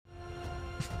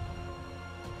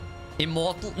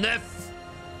Immortal 9.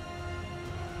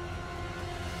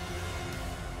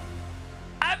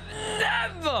 I've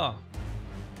never.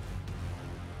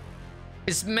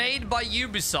 It's made by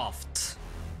Ubisoft.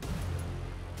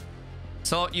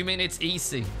 So you mean it's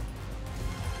easy?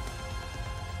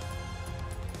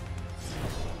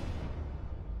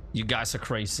 You guys are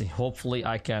crazy. Hopefully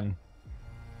I can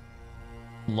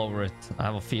lower it. I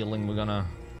have a feeling we're gonna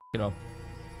get up.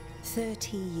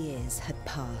 30 years had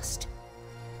passed.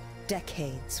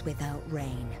 Decades without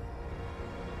rain.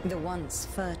 The once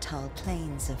fertile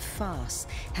plains of Fars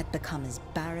had become as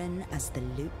barren as the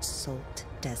Lut Salt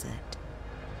Desert.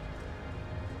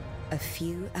 A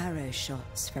few arrow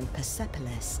shots from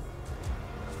Persepolis.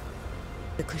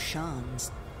 The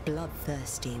Kushans,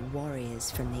 bloodthirsty warriors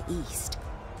from the east,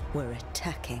 were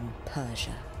attacking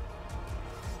Persia.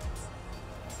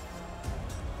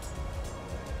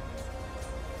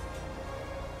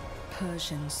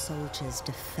 Persian soldiers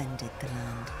defended the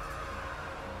land,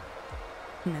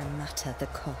 no matter the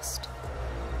cost.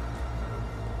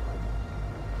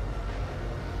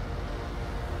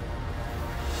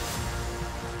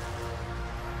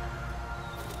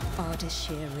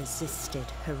 Ardashir resisted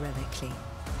heroically,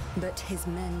 but his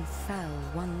men fell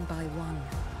one by one.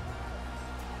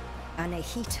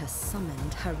 Anahita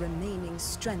summoned her remaining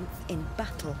strength in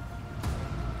battle.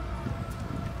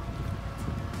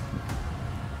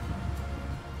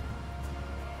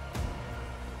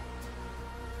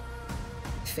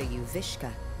 For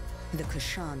Yuvishka, the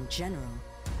Kushan general,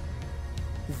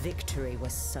 victory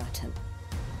was certain.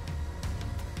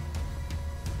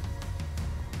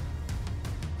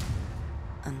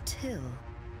 Until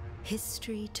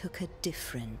history took a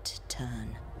different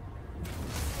turn.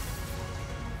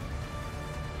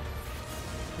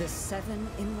 The 7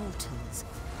 Immortals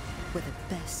were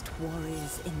the best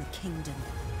warriors in the kingdom.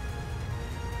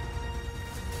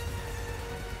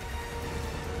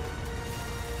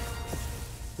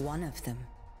 One of them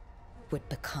would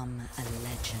become a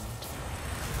legend.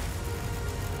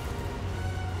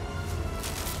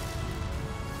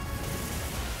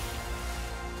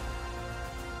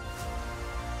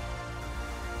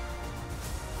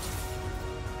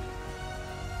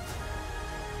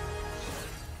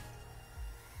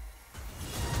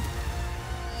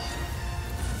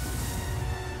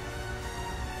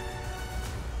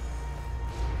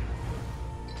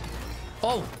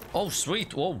 Oh,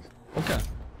 sweet. Whoa. Okay.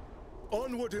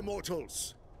 Onward,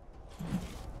 Immortals!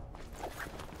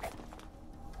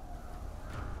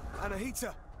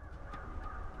 Anahita!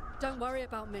 Don't worry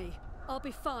about me. I'll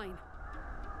be fine.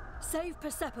 Save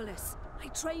Persepolis. I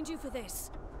trained you for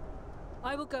this.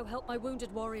 I will go help my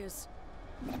wounded warriors.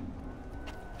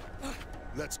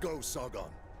 Let's go,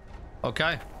 Sargon.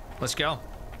 Okay, let's go.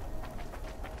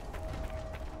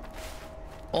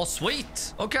 Oh,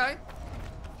 sweet. Okay.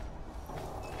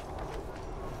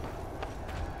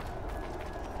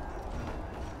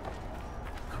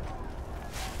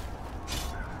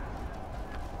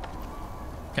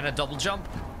 Can I double jump?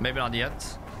 Maybe not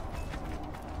yet.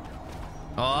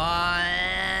 Oh,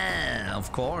 yeah,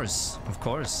 of course. Of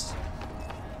course.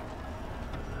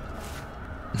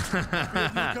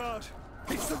 God,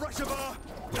 it's the rush of our...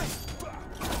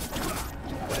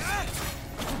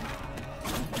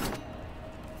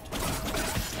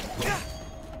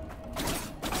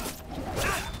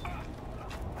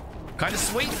 Kind of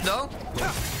sweet, though.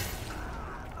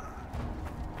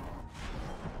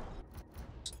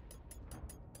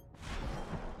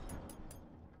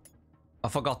 I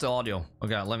forgot the audio.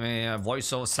 Okay, let me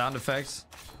voice over sound effects.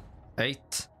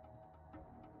 8.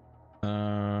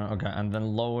 Okay, and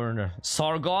then lower the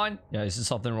Sargon. Yeah, is there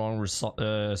something wrong with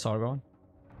Sargon?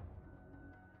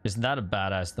 Isn't that a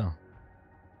badass though?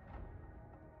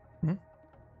 Hmm?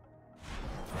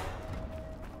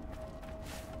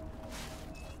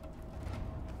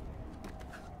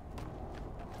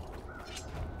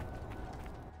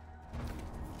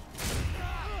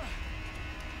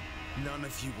 None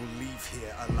of you will leave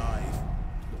here alive.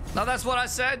 Now that's what I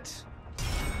said.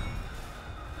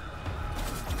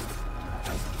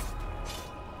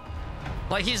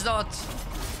 Like he's not.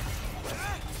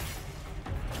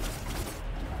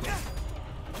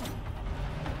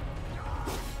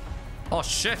 Oh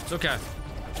shit, okay.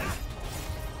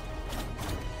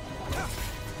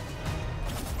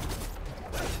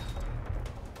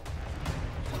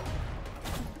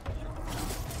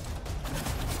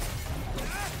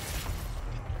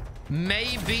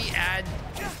 Maybe add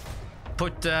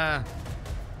put a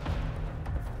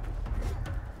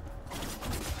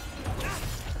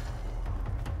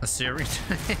series.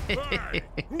 Hey,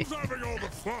 who's having all the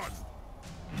fun?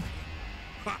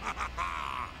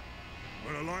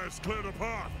 When Elias cleared a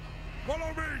path,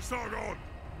 Follow me, Sargon!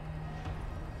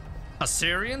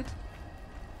 Assyrian?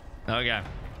 Okay.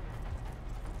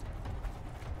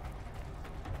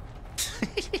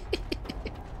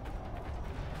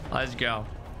 Let's go.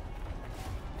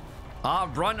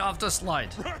 Run off the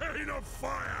slide. Rain of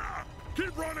fire!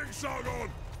 Keep running, Sargon!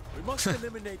 We must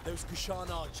eliminate those Ghassan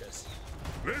archers.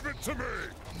 Leave it to me!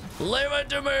 Leave it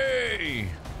to me!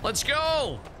 Let's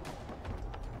go!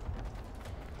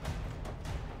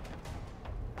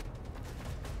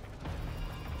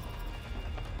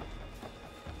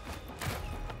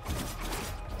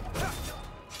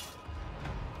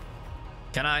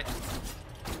 Can I?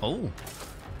 Oh.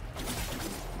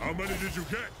 How many did you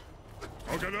get?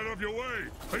 I'll get out of your way,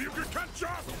 and you can catch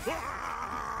up!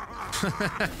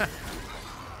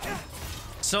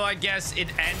 So I guess it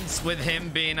ends with him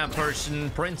being a Persian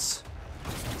prince.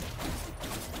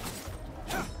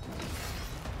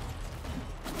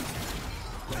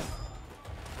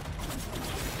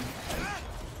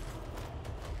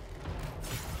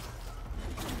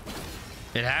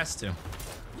 It has to.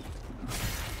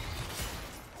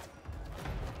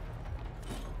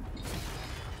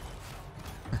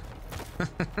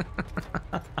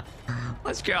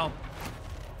 Let's go.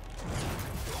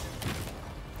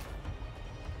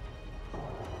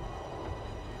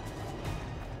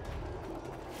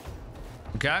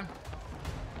 Okay.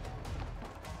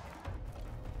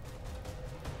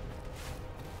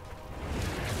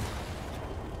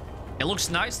 It looks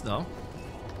nice though.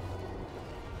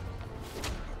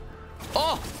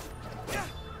 Oh!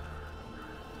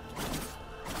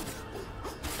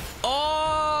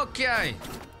 Okay.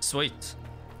 Sweet.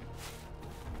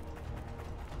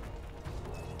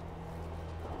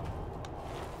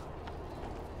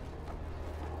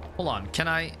 Hold on, can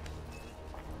I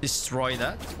destroy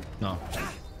that? No.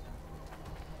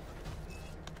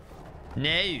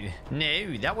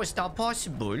 No, that was not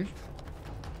possible.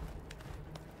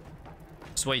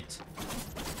 Sweet.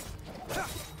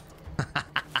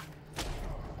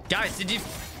 Guys, did you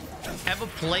ever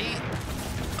play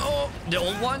the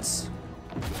old ones?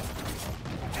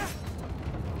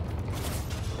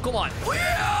 Come on.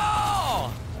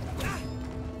 Yeah!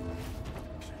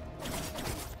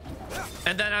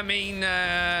 And then I mean,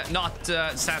 not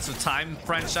Sands of Time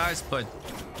franchise, but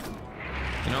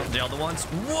you know, the other ones.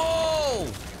 Whoa!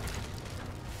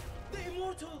 The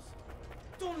Immortals!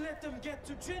 Don't let them get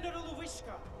to General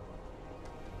Ubisoft.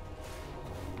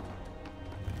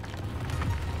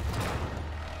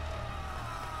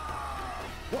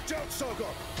 Watch out, Sargon!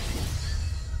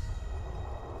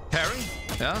 Parry?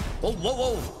 Yeah? Whoa, whoa,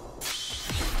 whoa!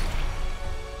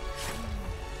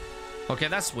 Okay,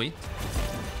 that's sweet.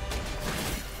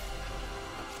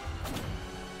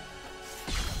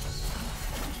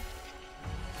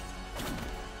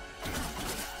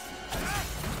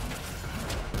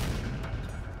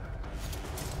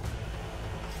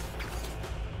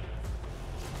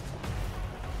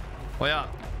 Oh yeah.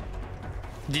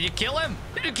 Did you kill him?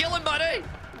 Did you kill him, buddy?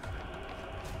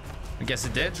 I guess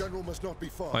it did. The general must not be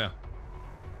far. Oh yeah.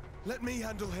 Let me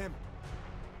handle him.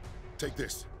 Take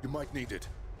this. You might need it.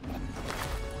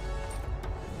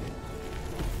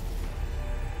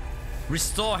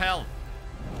 Restore health.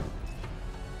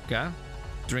 Okay.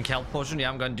 Drink health potion.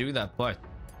 Yeah, I'm gonna do that, but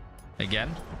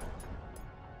again.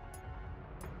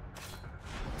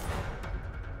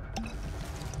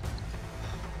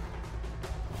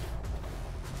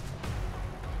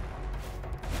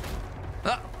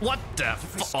 What the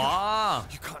fuck? Ah!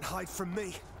 You can't hide from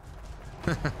me.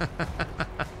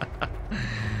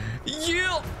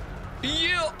 Yeah!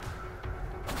 Yeah!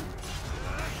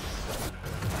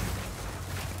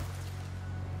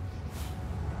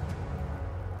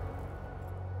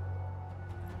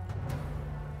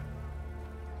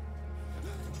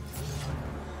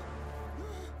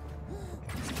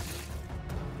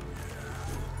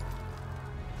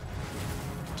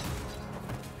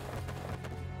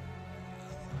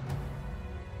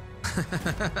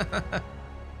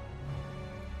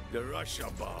 The Russia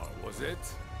bar, was it?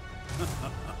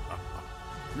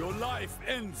 Your life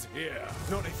ends here.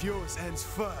 Not if yours ends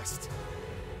first.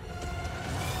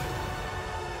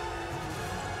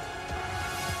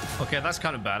 Okay, that's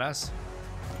kind of badass.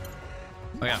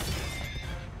 Oh yeah.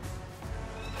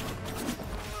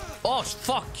 Oh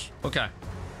fuck. Okay.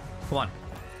 Come on.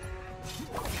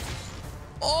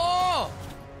 Oh!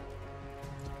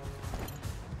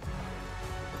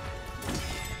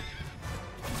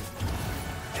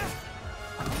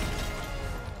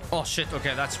 Oh shit,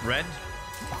 okay, that's red.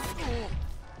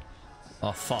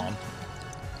 Oh, farm.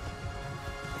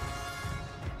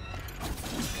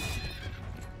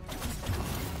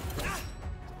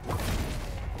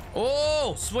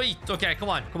 Oh, sweet. Okay, come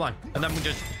on, come on. And then we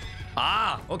just...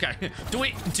 Ah, okay. Do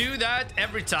we do that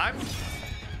every time?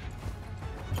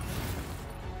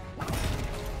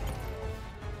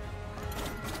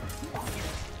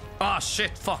 Ah,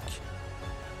 shit, fuck.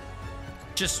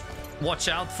 Just watch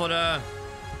out for the...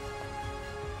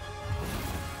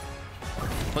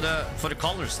 For the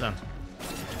colors then.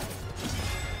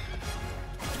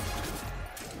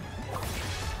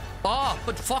 Oh,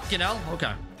 but fucking hell.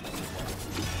 Okay.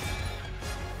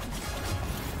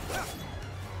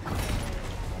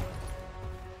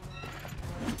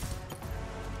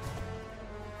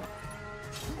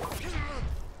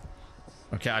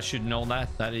 Okay, I should know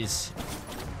that. That is...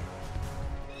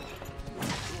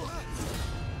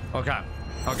 Okay.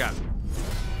 Okay.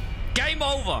 Game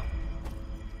over!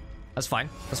 That's fine.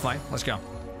 That's fine. Let's go.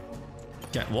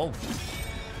 Okay, whoa.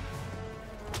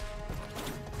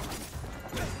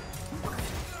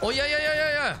 Oh,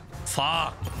 yeah.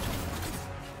 Fuck.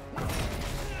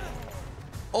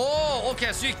 Oh,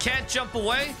 okay, so you can't jump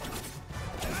away?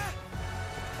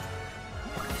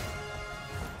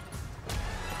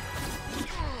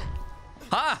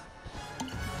 Huh?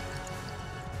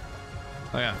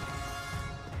 Oh, yeah.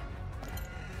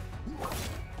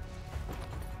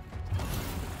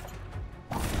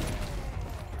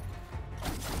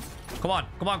 Come on,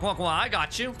 come on, come on, come on. I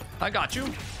got you. I got you.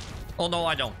 Oh, no,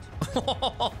 I don't.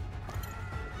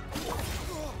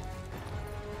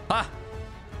 Ah.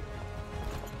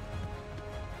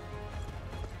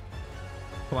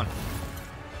 Come on.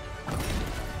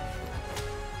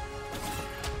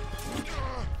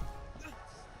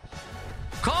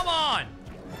 Come on.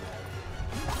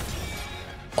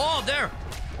 Oh, there.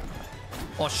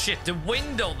 Oh, shit. The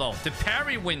window, though. The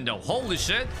parry window. Holy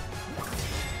shit.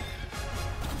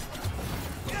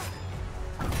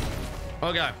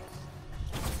 Okay.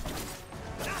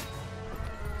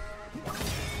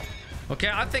 Okay,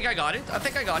 I think I got it. I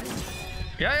think I got it.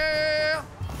 Yeah.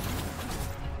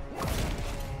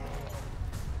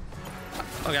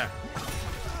 Okay.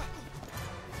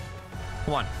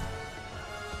 Come on.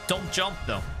 Don't jump,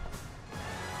 though.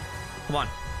 Come on.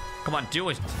 Come on, do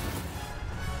it.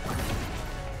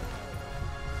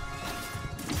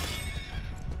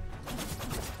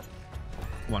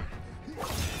 Come on.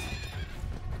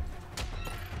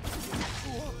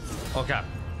 Okay.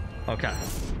 Okay.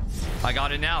 I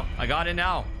got it now. I got it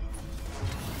now.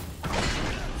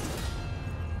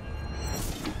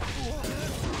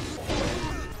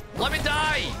 Let me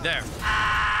die! There.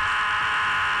 Ah!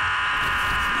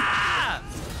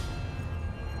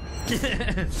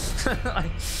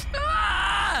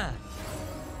 Ah!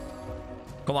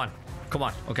 Come on. Come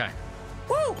on. Okay.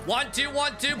 Woo! 1, 2,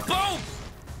 1, 2. Boom!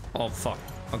 Oh, fuck.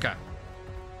 Okay.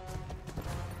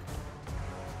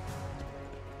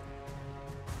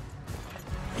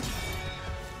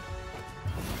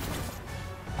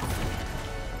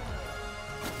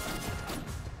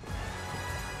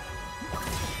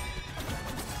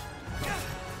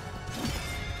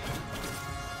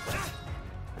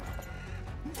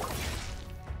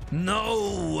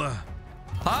 No!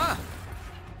 Huh?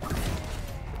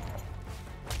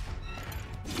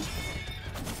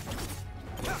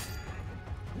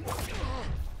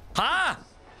 Huh?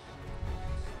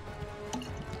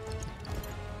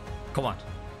 Come on.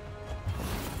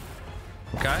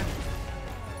 Okay.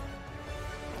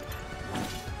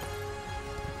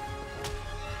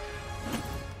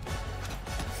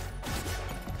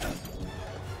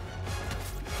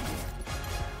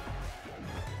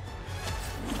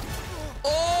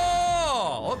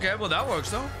 Okay, well that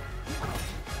works though.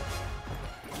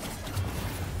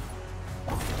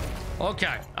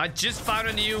 Okay, I just found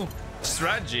a new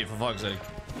strategy for fuck's sake.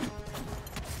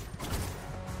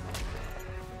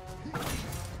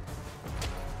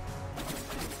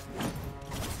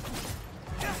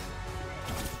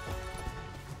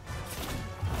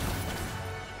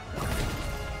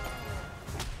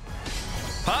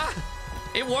 Huh?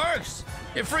 It works!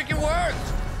 It freaking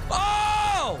worked!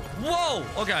 Oh!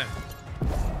 Whoa! Okay.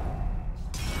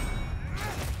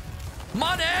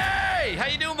 Money! How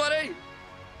you doing, buddy?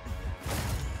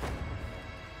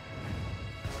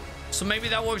 So maybe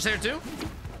that works there too?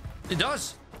 It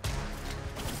does.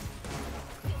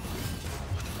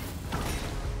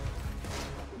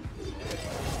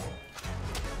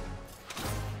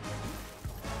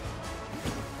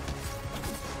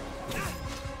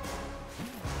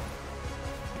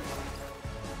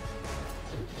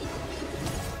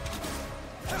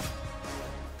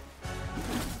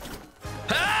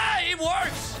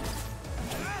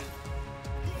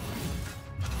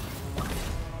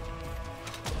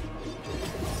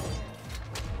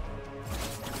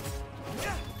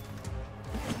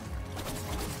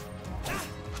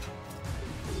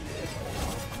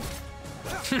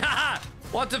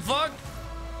 What the fuck?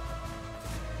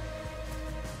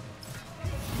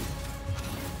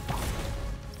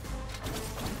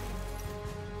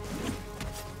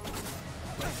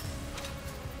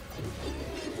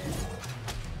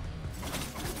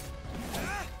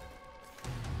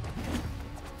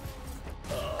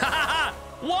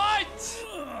 What?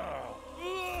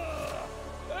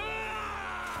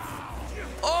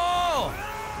 Oh!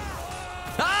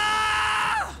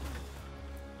 Ah!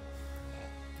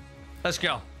 Let's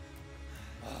go.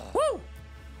 Woo!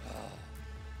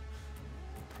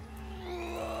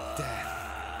 Death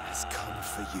has come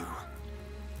for you.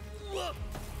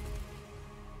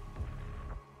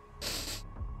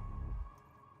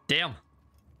 Damn.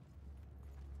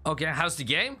 Okay, how's the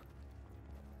game?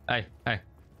 Hey.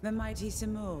 The mighty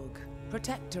Simurgh,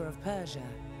 protector of Persia,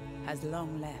 has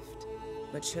long left.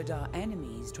 But should our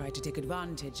enemies try to take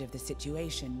advantage of the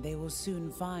situation, they will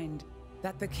soon find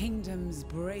that the kingdom's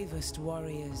bravest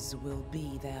warriors will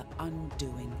be their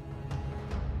undoing.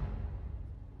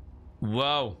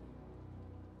 Whoa.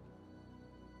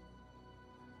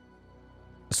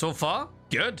 So far,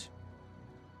 good.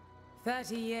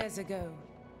 30 years ago,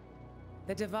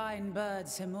 the divine bird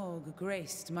Simurgh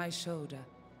graced my shoulder,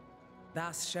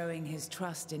 thus showing his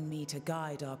trust in me to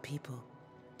guide our people.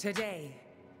 Today,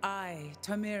 I,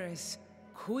 Tomiris,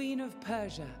 Queen of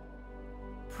Persia,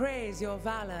 praise your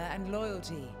valor and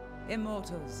loyalty,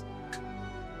 Immortals.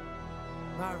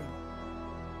 Varum,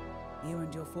 you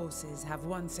and your forces have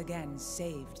once again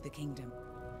saved the kingdom.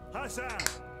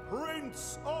 Ghassan,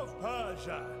 Prince of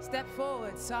Persia. Step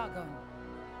forward, Sargon.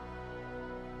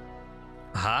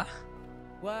 Huh?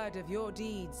 Word of your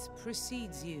deeds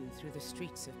precedes you through the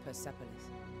streets of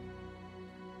Persepolis.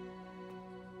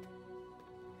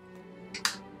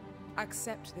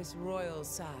 Accept this royal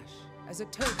sash as a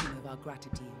token of our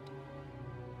gratitude.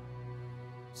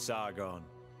 Sargon,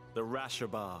 the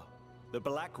Rashabar, the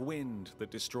black wind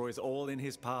that destroys all in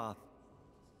his path.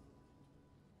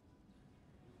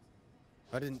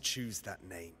 I didn't choose that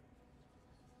name.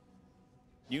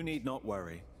 You need not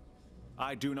worry.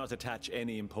 I do not attach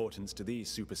any importance to these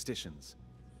superstitions.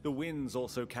 The winds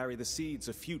also carry the seeds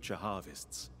of future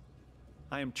harvests.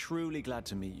 I am truly glad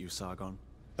to meet you, Sargon.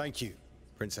 Thank you,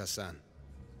 Prince Ghassan.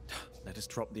 Let us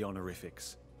drop the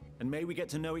honorifics, and may we get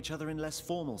to know each other in less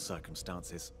formal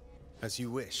circumstances. As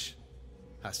you wish,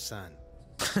 Ghassan.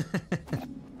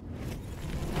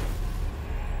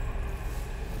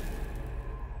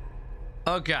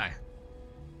 Okay.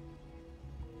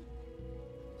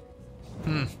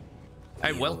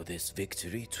 I will. owe this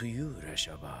victory to you,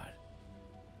 Rashabar.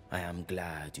 I am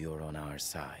glad you're on our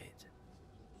side.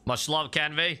 Much love,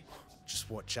 Canvey. Just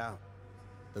watch out.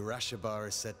 The Rashabar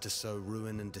is said to sow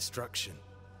ruin and destruction.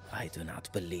 I do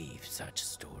not believe such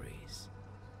stories.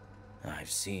 I've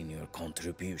seen your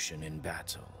contribution in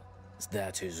battle.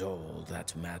 That is all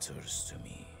that matters to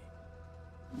me.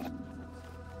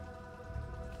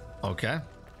 Okay.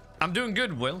 I'm doing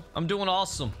good, Will. I'm doing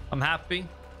awesome. I'm happy.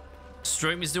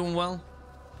 Stream is doing well.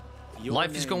 Your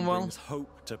Life is going name well. brings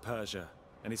hope to Persia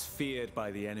and is feared by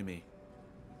the enemy.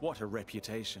 What a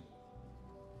reputation.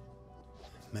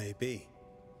 Maybe.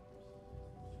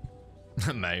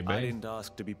 Maybe. I didn't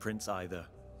ask to be prince either,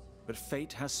 but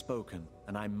fate has spoken,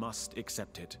 and I must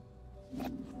accept it.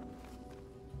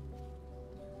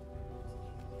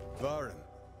 Varum,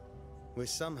 we're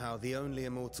somehow the only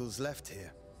immortals left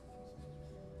here.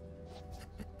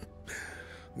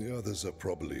 The others are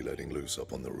probably letting loose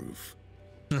up on the roof.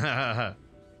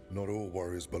 Not all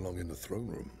warriors belong in the throne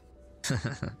room.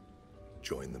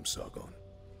 Join them, Sargon.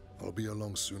 I'll be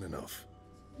along soon enough.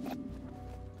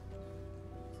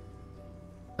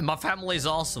 My family is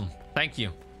awesome. Thank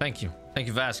you. Thank you. Thank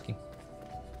you for asking.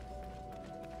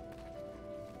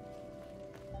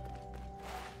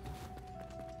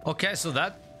 Okay, so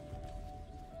that...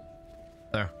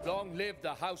 There. Long live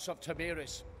the House of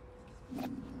Tomiris.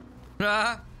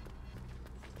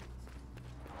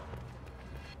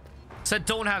 Said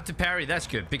don't have to parry. That's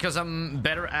good, because I'm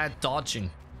better at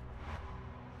dodging.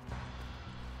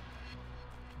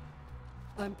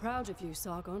 I'm proud of you,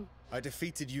 Sargon. I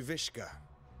defeated Uvishka,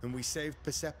 and we saved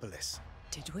Persepolis.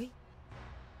 Did we?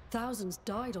 Thousands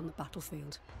died on the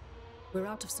battlefield. We're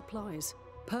out of supplies.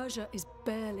 Persia is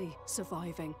barely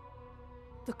surviving.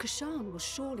 The Ghassan will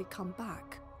surely come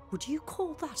back. Would you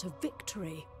call that a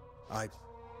victory? I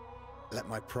let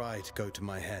my pride go to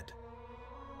my head.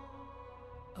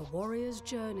 A warrior's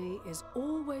journey is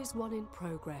always one in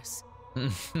progress.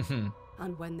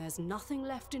 And when there's nothing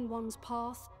left in one's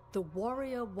path, the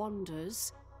warrior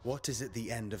wanders. What is at the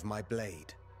end of my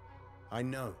blade? I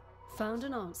know. Found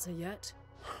an answer yet?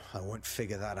 I won't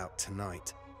figure that out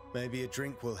tonight. Maybe a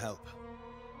drink will help.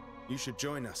 You should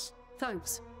join us.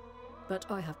 Thanks, but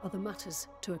I have other matters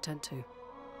to attend to.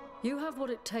 You have what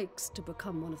it takes to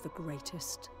become one of the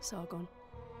greatest, Sargon.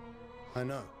 I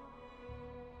know.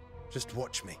 Just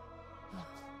watch me.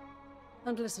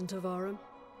 And listen to Varum.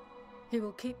 He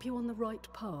will keep you on the right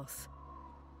path.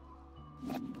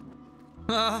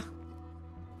 Well,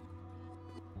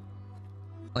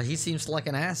 he seems like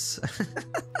an ass.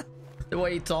 The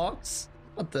way he talks.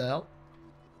 What the hell?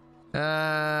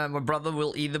 My brother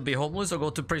will either be homeless or go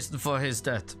to prison for his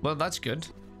death. Well, that's good.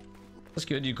 That's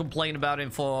good. You complain about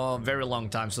him for a very long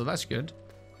time, so that's good.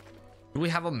 Do we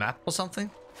have a map or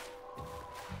something?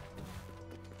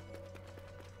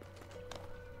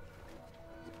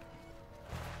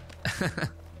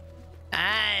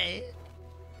 Aye.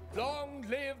 Long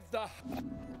live the...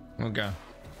 Okay.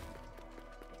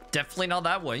 Definitely not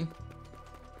that way.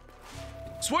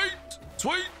 Sweet!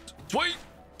 Sweet! Sweet!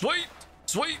 Sweet!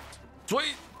 Sweet!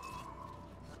 Sweet!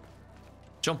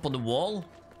 Jump on the wall.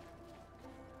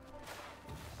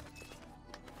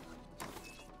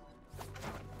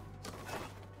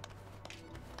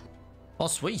 Oh,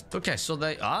 sweet. Okay, so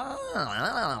they...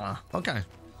 okay.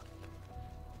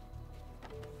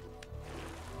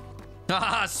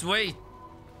 Ah, sweet.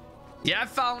 Yeah, I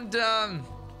found a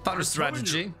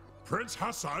strategy. Prince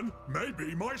Ghassan may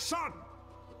be my son.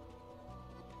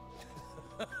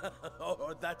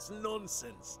 Oh, that's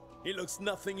nonsense. He looks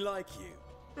nothing like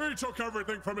you. He took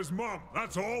everything from his mum,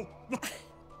 that's all.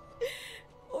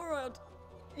 Alright,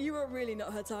 you are really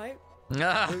not her type.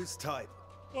 Whose type?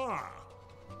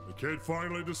 The kid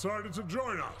finally decided to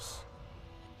join us.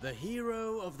 The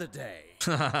hero of the day.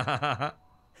 The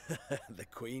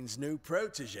Queen's new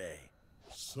protege.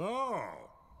 So,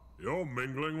 you're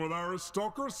mingling with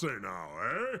aristocracy now,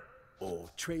 eh? Or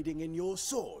trading in your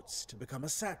swords to become a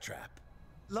satrap.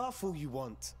 Laugh all you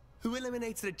want. Who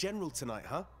eliminated a general tonight,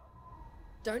 huh?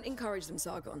 Don't encourage them,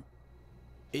 Sargon.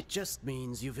 It just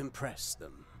means you've impressed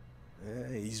them.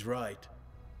 He's right.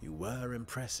 You were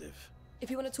impressive. If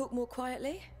you want to talk more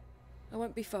quietly, I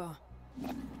won't be far.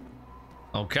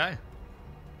 Okay.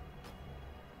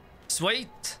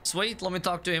 Sweet. Sweet. Let me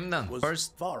talk to him then. Was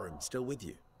first. Varum still with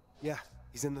you? Yeah,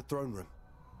 he's in the throne room.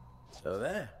 So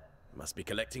there. Must be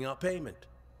collecting our payment.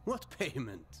 What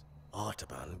payment?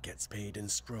 Artaban gets paid in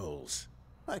scrolls.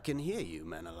 I can hear you,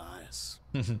 Menelaus.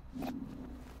 And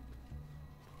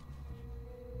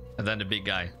then the big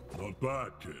guy. Not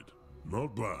bad, kid.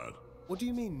 Not bad. What do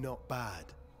you mean, not bad?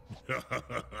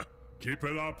 Keep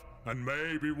it up, and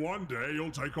maybe one day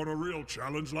you'll take on a real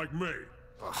challenge like me.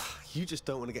 You just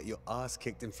don't want to get your ass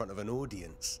kicked in front of an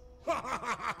audience.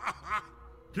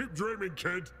 Keep dreaming,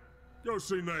 kid. Go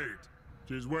see Nate.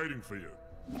 She's waiting for you.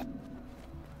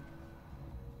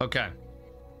 Okay.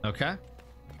 Okay.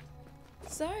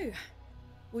 So,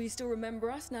 will you still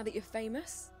remember us now that you're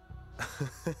famous?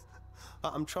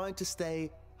 I'm trying to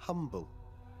stay humble.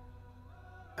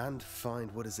 And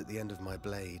find what is at the end of my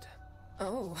blade.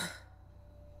 Oh.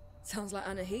 Sounds like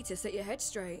Anahita set your head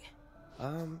straight.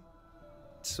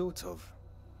 Sort of.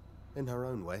 In her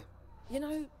own way. You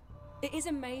know, it is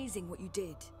amazing what you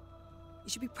did. You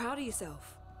should be proud of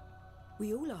yourself.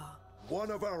 We all are.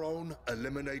 One of our own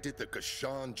eliminated the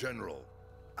Ghassan general.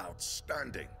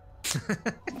 Outstanding.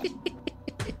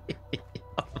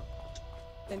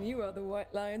 And you are the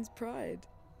White Lion's pride.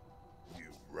 You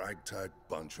ragtag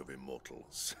bunch of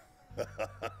immortals.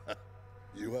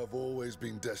 You have always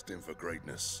been destined for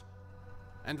greatness.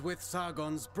 And with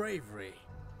Sargon's bravery,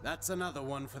 that's another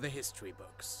one for the history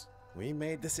books. We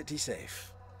made the city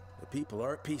safe. The people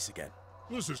are at peace again.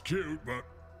 This is cute, but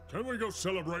can we go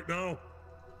celebrate now?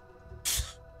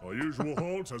 Our usual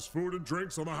halt has food and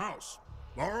drinks on the house.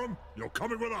 Varum, you're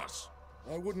coming with us.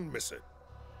 I wouldn't miss it.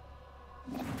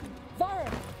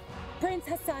 Varum! Prince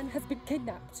Ghassan has been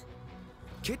kidnapped.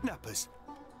 Kidnappers?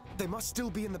 They must still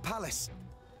be in the palace.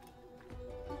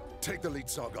 Take the lead,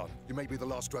 Sargon. You may be the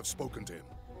last to have spoken to him.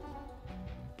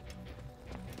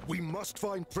 We must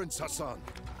find Prince Ghassan.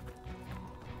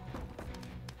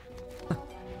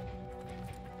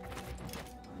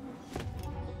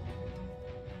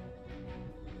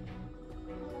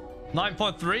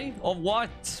 9.3 of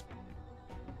what?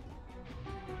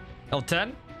 Oh,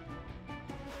 10?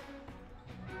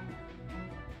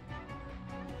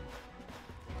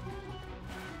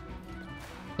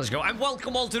 Let's go. And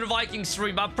welcome all to the Viking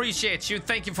stream. I appreciate you.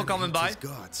 Thank you for coming by.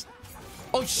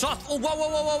 Oh, shut. Oh, whoa, whoa,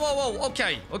 whoa, whoa, whoa, whoa.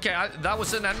 Okay. Okay. That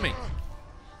was an enemy.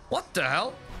 What the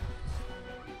hell?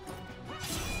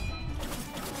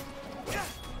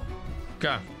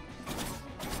 Okay.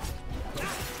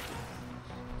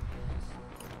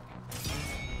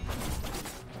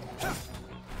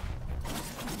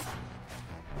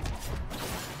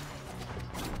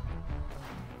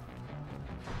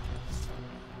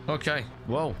 Okay.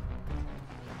 Whoa.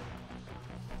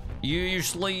 You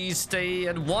usually stay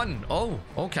at 1. Oh,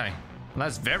 okay.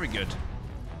 That's very good.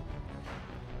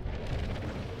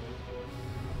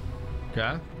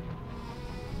 Okay.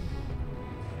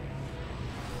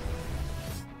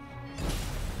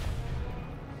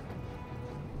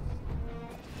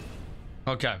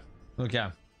 Okay. Okay.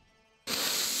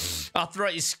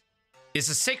 Athra is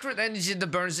a sacred energy that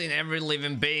burns in every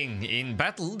living being. In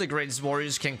battle, the greatest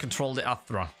warriors can control the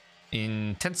Athra,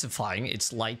 intensifying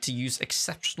its light to use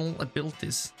exceptional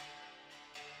abilities.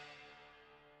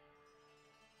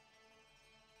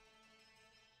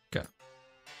 Okay.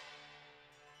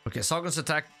 Okay, Sargon's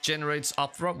attack generates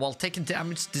Athra while taking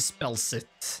damage, dispels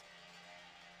it.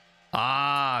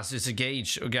 Ah, so it's a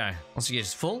gauge. Okay, once the gauge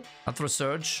is full, Athra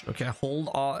surge. Okay, hold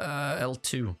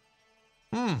L2.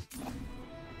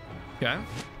 Okay.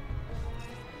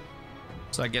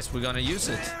 So I guess we're gonna use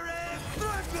it.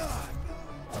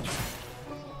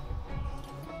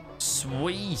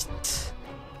 Sweet.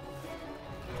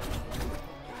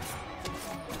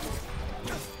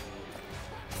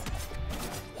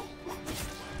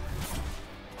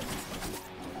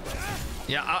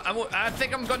 Yeah, I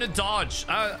think I'm gonna dodge.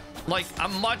 Like,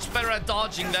 I'm much better at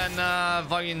dodging than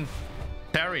fucking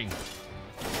parrying.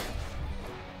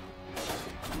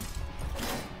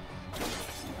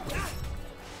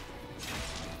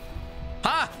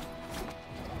 Ha!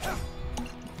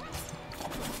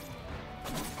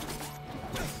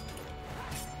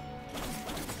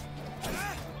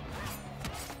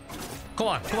 Come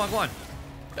on, come on, come on.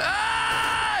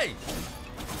 Hey!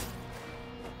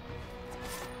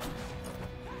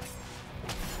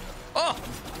 Oh!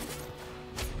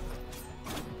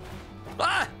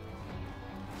 Ah!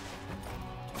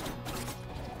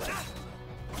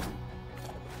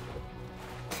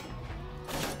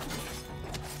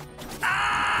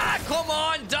 Ah! Come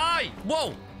on, die!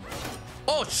 Whoa!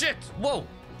 Oh shit! Whoa!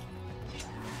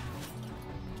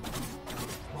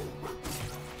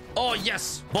 Oh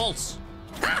yes! Bolts!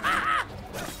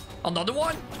 Another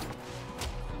one?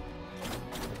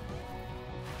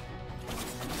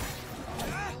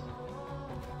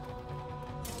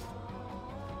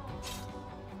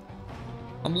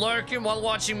 I'm lurking while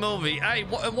watching movie. Hey,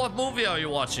 what movie are you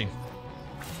watching?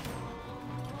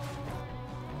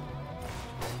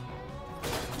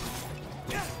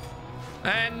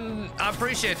 And I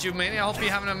appreciate you, man. I hope you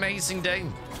have an amazing day.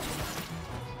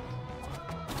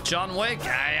 John Wick?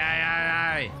 Aye, aye,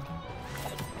 aye, aye.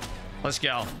 Let's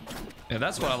go. Yeah,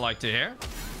 that's what I like to hear.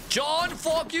 John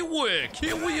fucking Wick.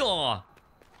 Here we are.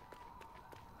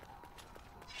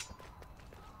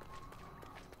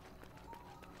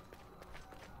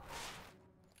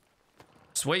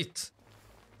 Sweet.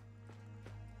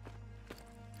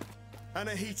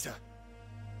 Anahita,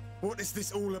 what is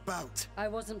this all about? I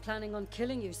wasn't planning on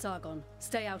killing you, Sargon.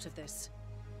 Stay out of this.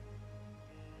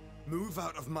 Move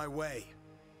out of my way.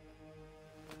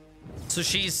 So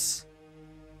she's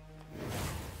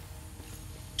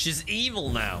evil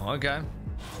now. Okay.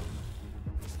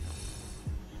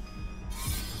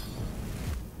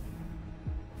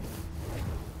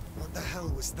 What the hell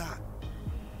was that?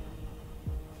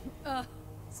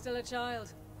 Still a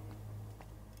child.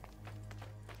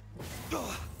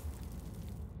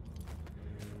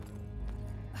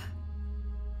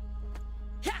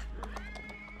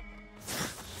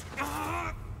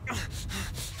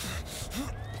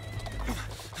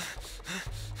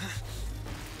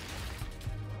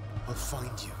 I'll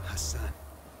find you, Hassan.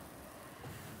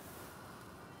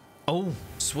 Oh,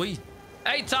 sweet.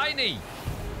 Hey, Tiny.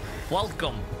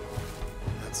 Welcome.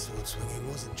 That sword swinging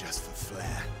wasn't just for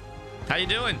flair. How you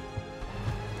doing?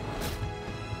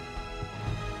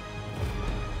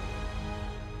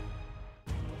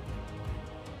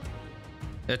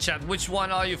 Yeah, chat, which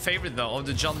one are your favorite though of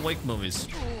the John Wick movies?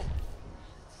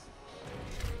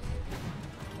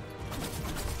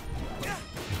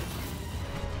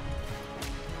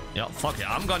 Yeah, fuck it.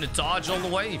 I'm gonna dodge all the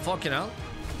way. Fucking hell.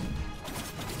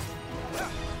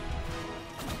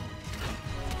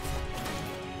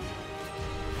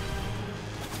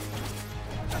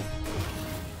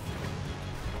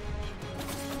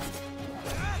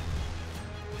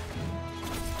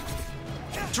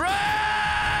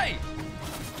 Trey!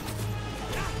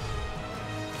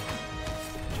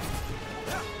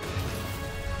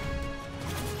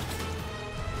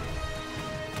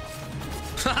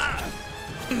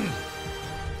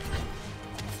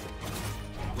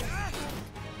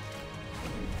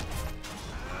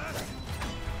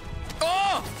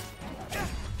 Oh!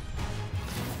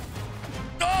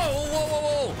 Oh! Whoa, whoa,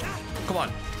 whoa! Come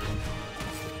on.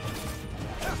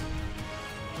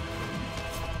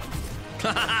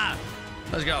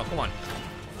 Let's go. Come on.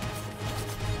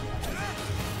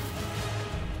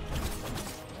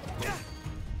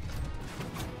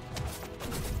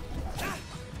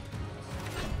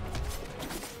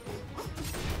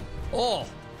 Oh.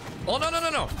 Oh, no, no, no,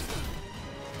 no.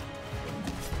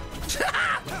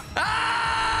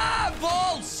 Ah!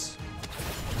 Balls!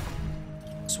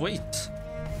 Sweet.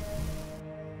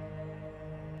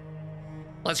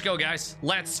 Let's go, guys.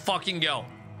 Let's fucking go.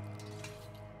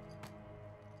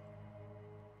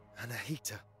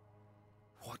 Anahita,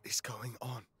 what is going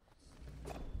on?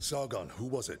 Sargon, who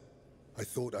was it? I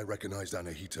thought I recognized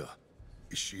Anahita.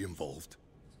 Is she involved?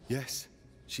 Yes,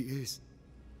 she is.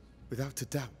 Without a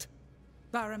doubt.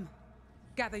 Baram,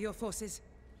 gather your forces.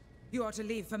 You are to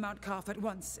leave for Mount Qaf at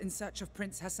once in search of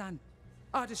Prince Ghassan.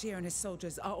 Ardashir and his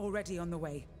soldiers are already on the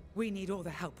way. We need all the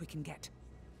help we can get.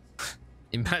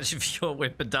 Imagine if you're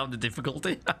whipping down the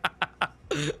difficulty.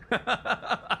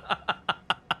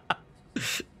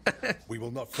 We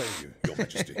will not fail you, Your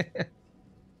Majesty.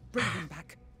 Bring him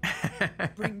back.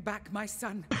 Bring back my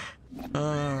son.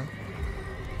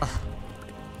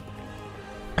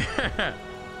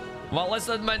 Well, let's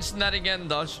not mention that again,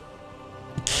 Dodge.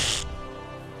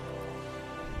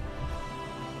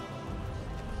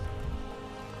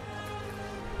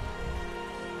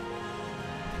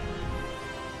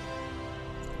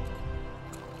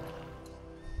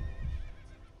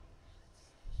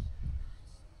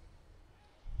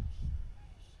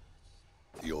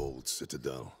 The old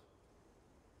citadel.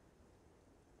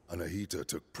 Anahita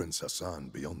took Prince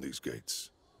Ghassan beyond these gates.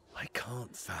 I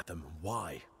can't fathom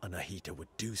why Anahita would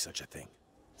do such a thing.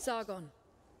 Sargon,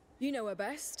 you know her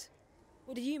best.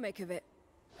 What do you make of it?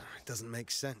 It doesn't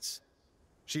make sense.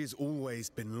 She has always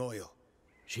been loyal.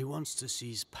 She wants to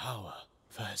seize power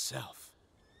for herself.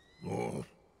 Oh,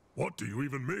 what do you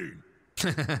even mean?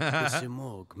 The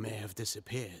Simorg may have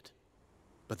disappeared,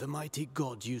 but the mighty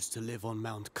god used to live on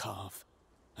Mount Qaf,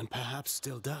 and perhaps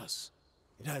still does.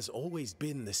 It has always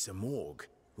been the Simorg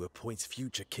who appoints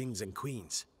future kings and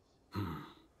queens.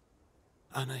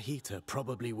 Anahita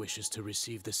probably wishes to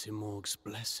receive the Simorg's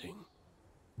blessing.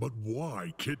 But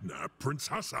why kidnap Prince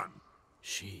Ghassan?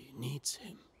 She needs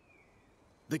him.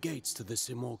 The gates to the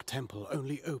Simorg temple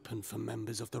only open for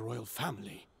members of the royal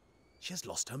family. She has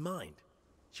lost her mind.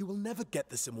 She will never get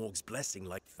the Simorg's blessing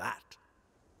like that.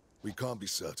 We can't be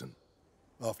certain.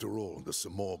 After all, the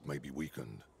Simorg may be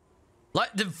weakened.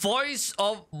 Like, the voice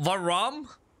of Varam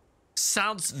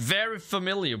sounds very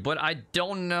familiar, but I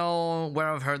don't know where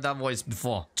I've heard that voice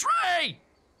before. Trey!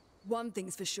 One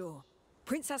thing's for sure.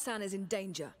 Prince Ghassan is in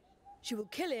danger. She will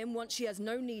kill him once she has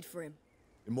no need for him.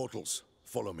 Immortals,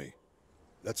 follow me.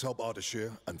 Let's help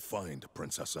Ardashir and find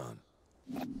Prince Ghassan.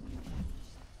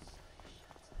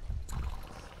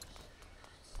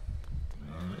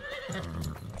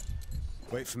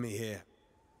 Wait for me here.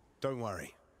 Don't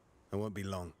worry. I won't be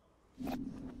long.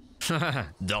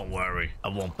 Don't worry, I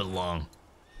won't be long.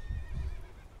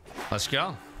 Let's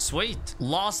go. Sweet.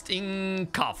 Lost in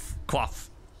Qaf. Queef.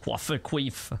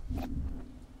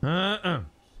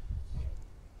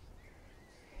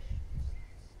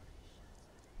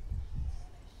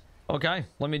 Okay,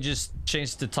 let me just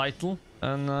change the title.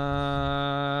 And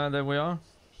there we are.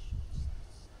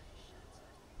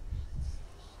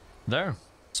 There.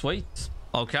 Sweet.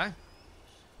 Okay.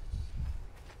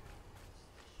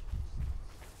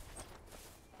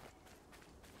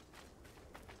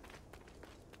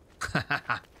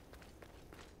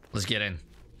 Let's get in.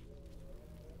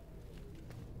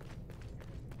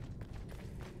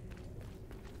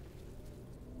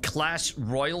 Clash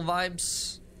Royale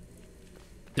vibes.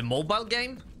 The mobile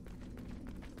game?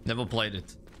 Never played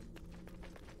it.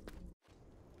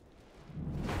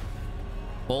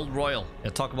 Old Royal.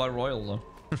 Yeah, talk about Royal though.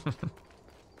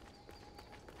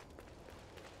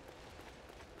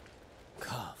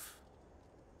 Qaf.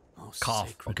 Most Qaf,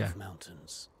 sacred okay. of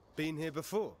mountains. Been here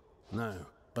before? No,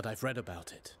 but I've read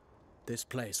about it. This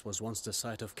place was once the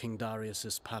site of King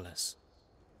Darius's palace.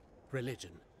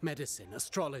 Religion, medicine,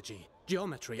 astrology,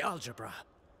 geometry, algebra.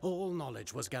 All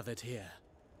knowledge was gathered here,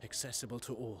 accessible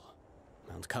to all.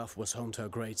 Mount Qaf was home to a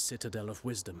great citadel of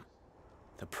wisdom,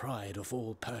 the pride of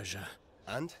all Persia.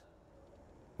 And?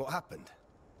 What happened?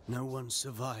 No one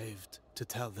survived to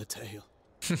tell the tale.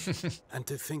 And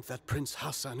to think that Prince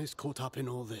Ghassan is caught up in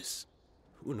all this.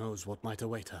 Who knows what might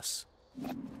await us?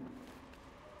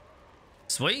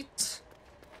 Sweet.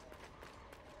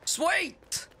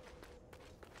 Sweet.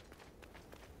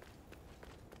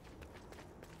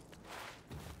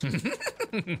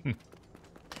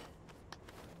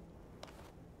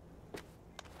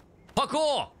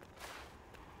 Parkour.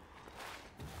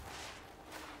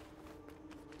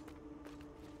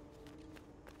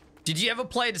 Did you ever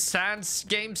play the Sans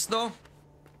games though?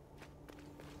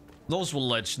 Those were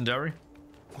legendary.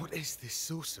 What is this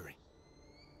sorcery?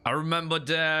 I remember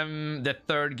the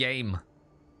third game.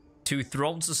 Two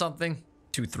Thrones or something.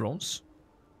 2 thrones.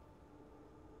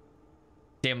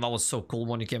 Damn, that was so cool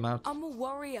when it came out. I'm a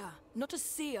warrior, not a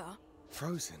seer.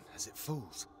 Frozen as it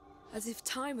falls. As if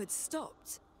time had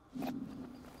stopped.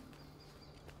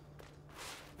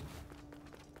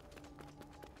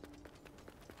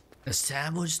 As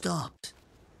time was stopped.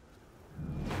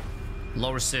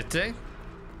 Lower City.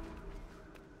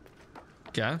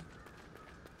 Okay.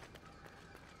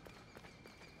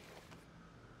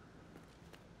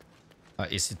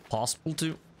 Is it possible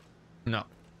to? No.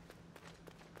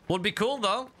 Would be cool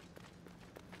though.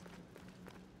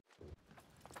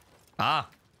 Ah.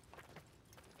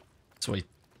 Sweet.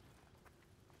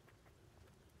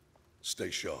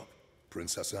 Stay sharp.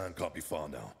 Prince Ghassan can't be far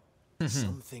now.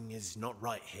 Something is not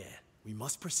right here. We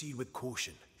must proceed with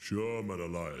caution. Sure,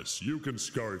 Menelaus. You can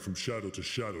scurry from shadow to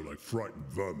shadow like frightened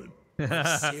vermin.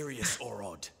 I'm serious,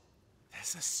 Orod.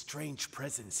 There's a strange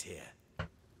presence here.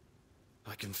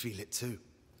 I can feel it too.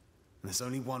 There's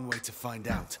only one way to find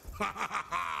out.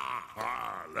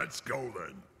 Let's go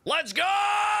then. Let's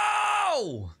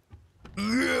go!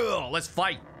 Yeah, let's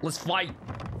fight. Let's fight.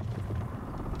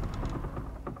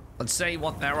 Let's see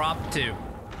what they're up to.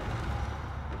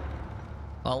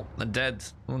 Oh, they're dead.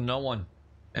 Oh, no one.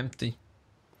 Empty.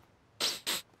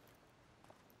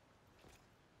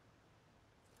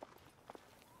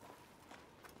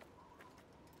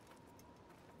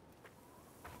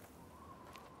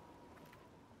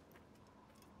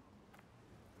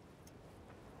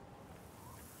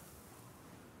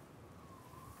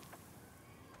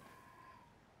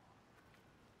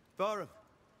 Barum,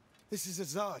 this is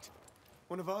Azad,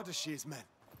 one of Ardashir's men.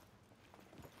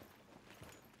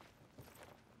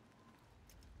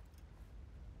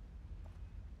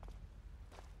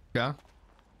 Yeah.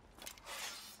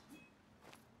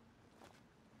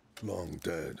 Long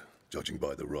dead, judging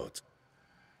by the rot.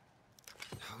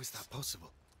 How is that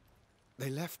possible? They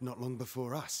left not long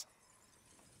before us.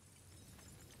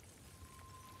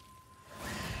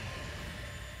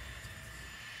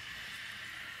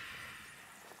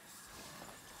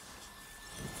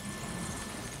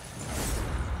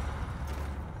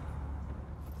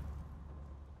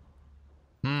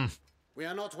 We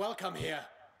are not welcome here.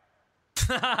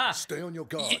 Stay on your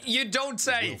guard. You don't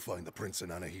say. We'll find the prince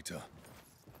and Anahita.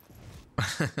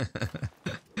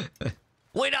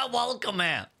 We don't welcome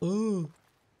here. Ooh.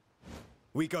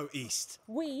 We go east.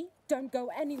 We don't go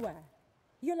anywhere.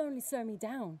 You'll only slow me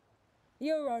down.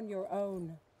 You're on your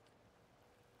own.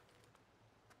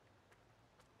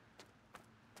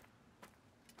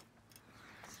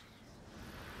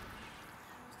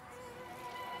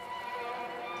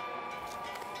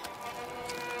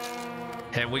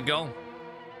 Here we go.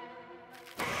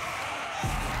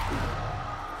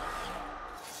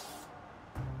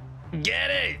 Get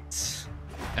it!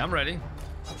 I'm ready.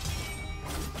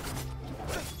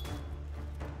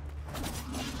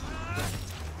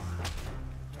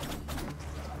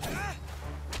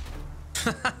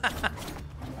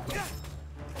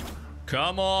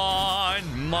 Come on,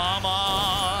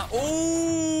 mama!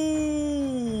 Ooh!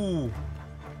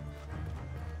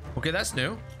 Okay, that's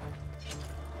new.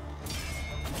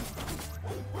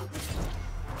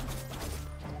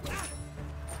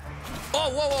 Oh,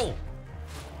 whoa, whoa!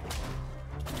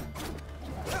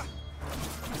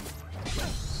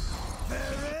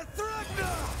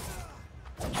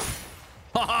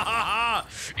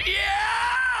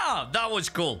 Yeah! That was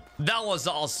cool. That was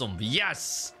awesome.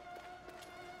 Yes!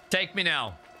 Take me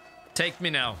now. Take me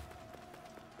now.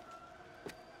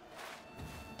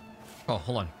 Oh,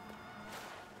 hold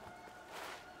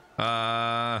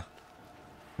on.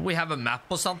 We have a map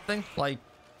or something? Like...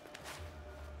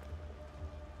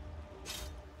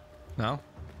 No?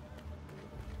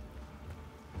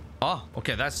 Oh,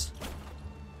 okay, that's...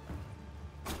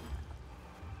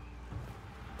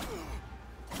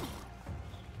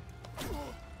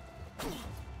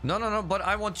 No, but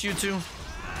I want you to...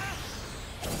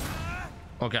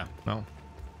 Okay, no.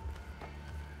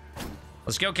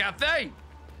 Let's go, Cafe!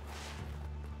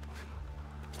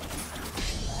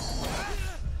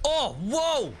 Oh,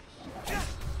 whoa!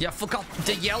 Yeah, I forgot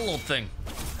the yellow thing.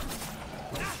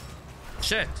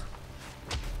 Shit.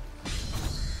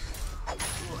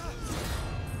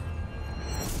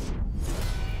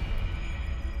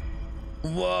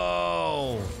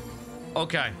 Whoa.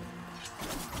 Okay.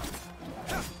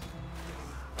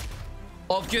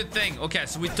 Oh, good thing. Okay,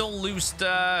 so we don't lose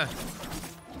the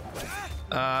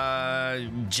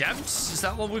gems. Is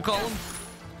that what we call them?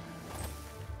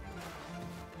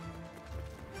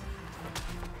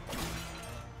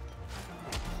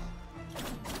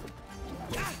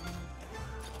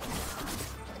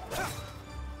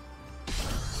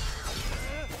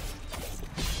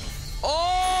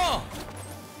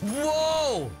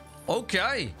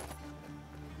 Okay.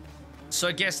 So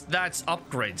I guess that's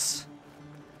upgrades.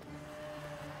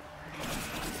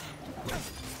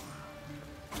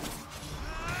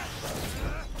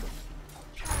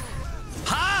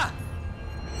 Ha!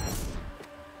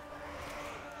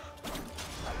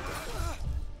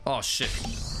 Oh shit.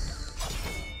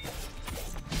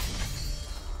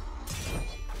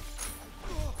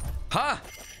 Ha!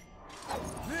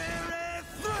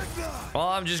 Well,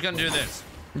 I'm just gonna do this.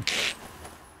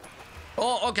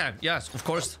 Oh, okay. Yes, of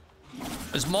course.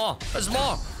 There's more. There's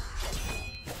more.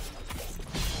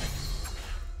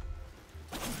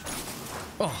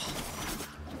 Oh.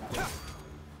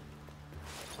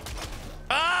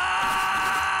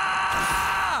 Ah!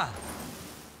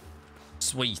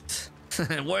 Sweet.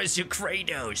 Where's your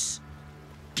Kratos?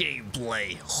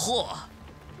 Gameplay. Huh.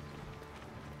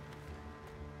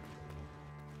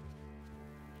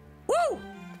 Woo!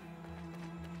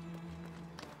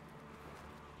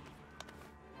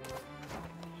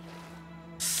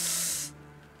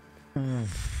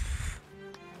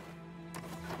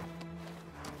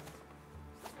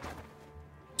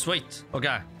 Sweet.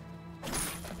 Okay.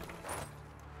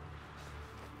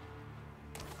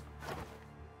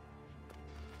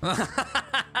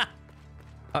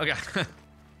 Okay.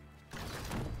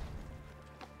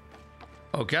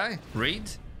 Okay. Read.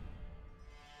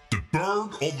 The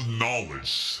bird of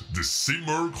knowledge, the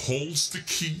Simurgh holds the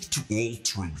key to all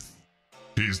truth.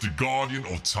 He is the guardian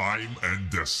of time and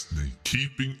destiny,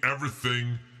 keeping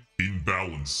everything in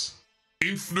balance.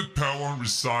 Infinite power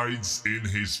resides in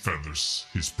his feathers.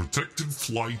 His protective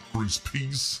flight brings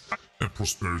peace and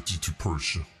prosperity to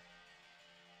Persia.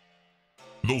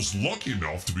 Those lucky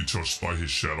enough to be touched by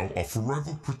his shadow are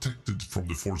forever protected from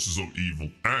the forces of evil,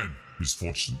 and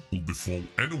misfortune will befall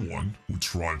anyone who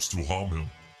tries to harm him.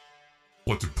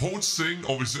 Let the poets sing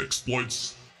of his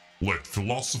exploits. Let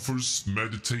philosophers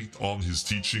meditate on his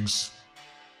teachings.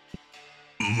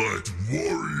 Let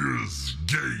warriors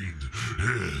gain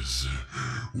his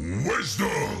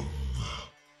wisdom.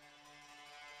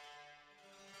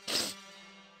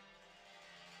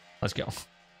 Let's go.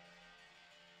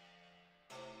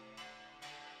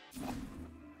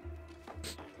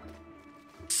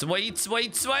 Sweet,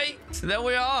 sweet, sweet. There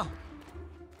we are.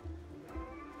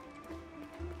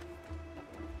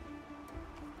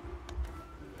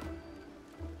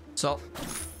 So,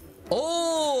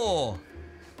 oh!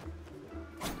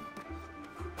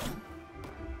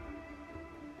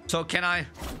 So can I?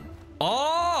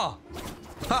 Oh!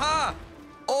 Haha!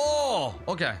 Oh!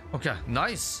 Okay, okay,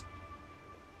 nice.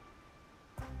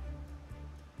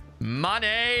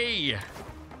 Money!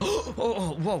 Oh,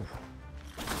 oh, whoa.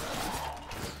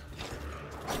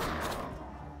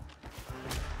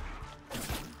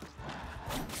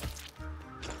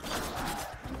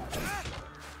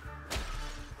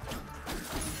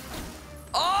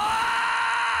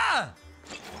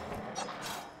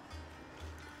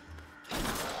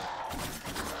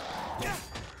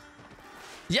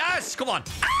 Yes, come on.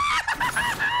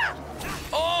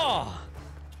 Oh.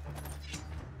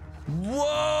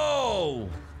 Whoa.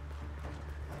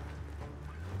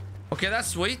 Okay, that's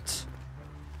sweet.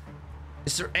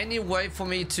 Is there any way for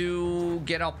me to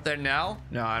get up there now?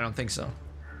 No, I don't think so.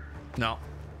 No.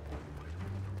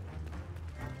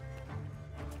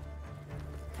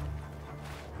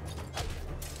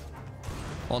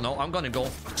 Oh no, I'm gonna go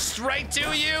straight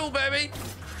to you, baby.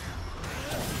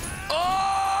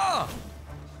 Oh!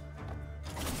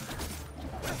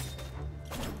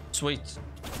 Sweet.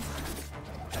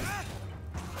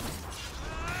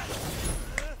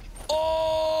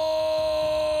 Oh!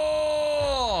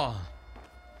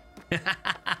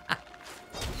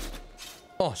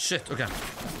 Oh shit, okay.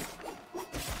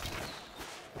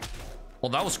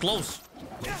 Well, that was close.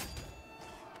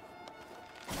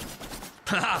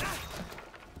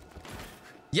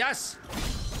 Yes.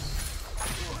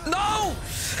 No!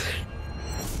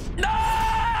 No!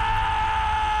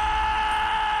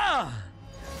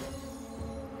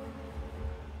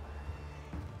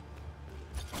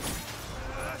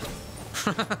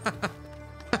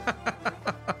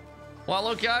 Well,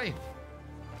 okay.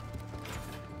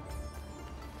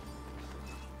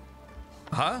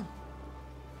 Huh?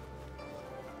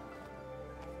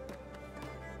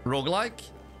 Roguelike?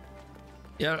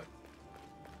 Yeah.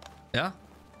 Yeah?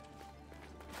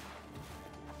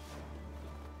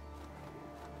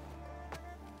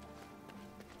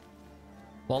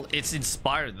 Well, it's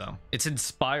inspired though. It's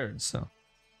inspired, so.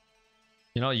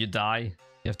 You know, you die.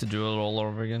 You have to do it all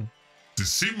over again. The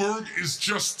Simurgh is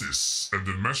justice and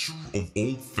the measure of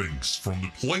all things, from the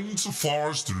plains of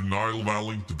Fars to the Nile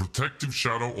Valley. The protective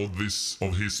shadow of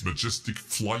his majestic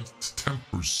flight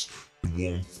tempers the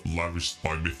warmth lavished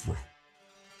by Mithra.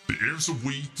 The heirs of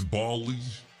wheat, barley,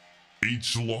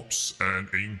 Aegilops, and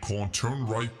Aincorn turn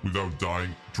ripe without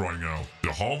drying out.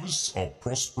 The harvests are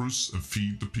prosperous and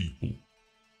feed the people.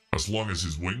 As long as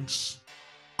his wings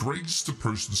grace the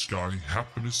Persian sky,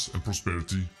 happiness and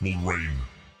prosperity will reign.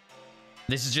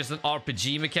 This is just an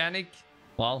RPG mechanic?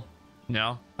 Well,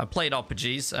 no. I played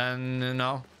RPGs and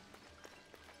no.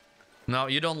 No,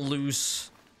 you don't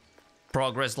lose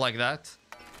progress like that.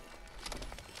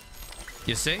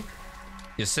 You see?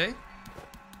 You see?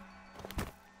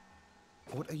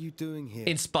 What are you doing here?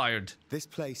 Inspired. This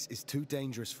place is too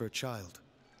dangerous for a child.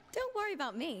 Don't worry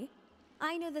about me.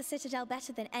 I know the Citadel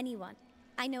better than anyone.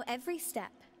 I know every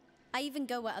step. I even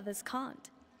go where others can't.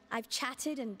 I've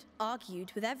chatted and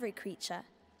argued with every creature.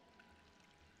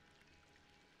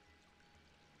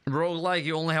 Roguelike,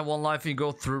 you only have one life and you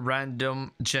go through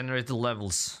random generated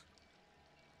levels.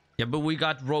 Yeah, but we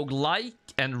got roguelike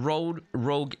and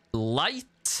roguelite.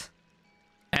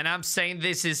 And I'm saying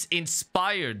this is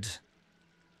inspired.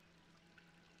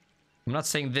 I'm not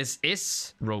saying this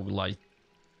is roguelite.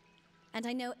 And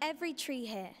I know every tree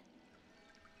here.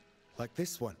 Like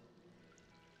this one.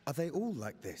 Are they all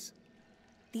like this?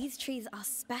 These trees are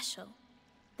special.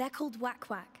 They're called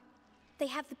Wak-Wak. They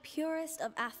have the purest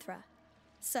of Athra.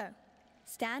 So,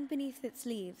 stand beneath its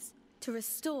leaves to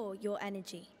restore your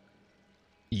energy.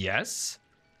 Yes,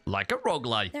 like a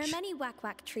roguelike. There are many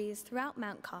Wak-Wak trees throughout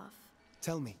Mount Qaf.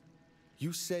 Tell me,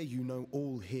 you say you know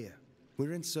all here.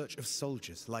 We're in search of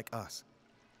soldiers like us.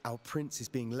 Our prince is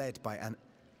being led by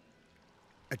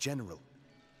a general.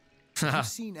 Have you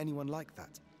seen anyone like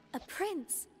that? A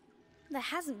prince? There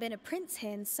hasn't been a prince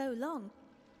here in so long.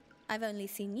 I've only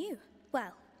seen you.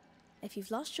 Well, if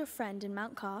you've lost your friend in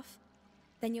Mount Qaf,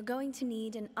 then you're going to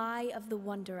need an Eye of the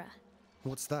Wanderer.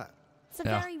 What's that? It's a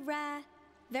very rare,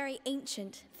 very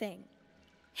ancient thing.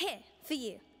 Here, for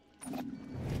you.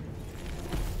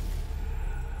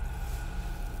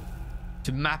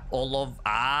 To map all of...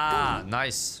 Ah,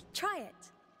 nice. Try it.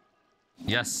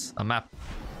 Yes, a map.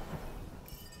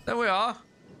 There we are.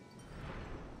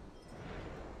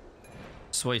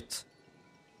 Sweet.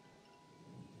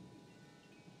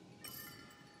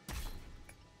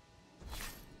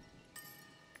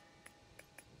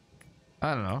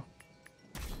 I don't know.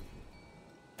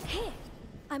 Here,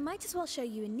 I might as well show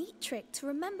you a neat trick to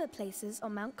remember places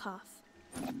on Mount Qaf.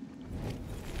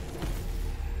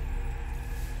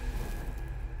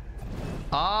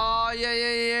 Ah,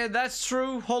 yeah, that's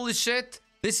true. Holy shit.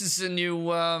 This is a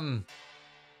new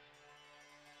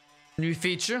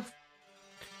feature.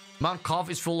 Mount Qaf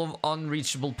is full of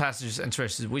unreachable passages and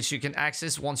treasures, which you can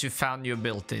access once you've found new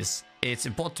abilities. It's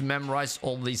important to memorize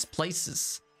all these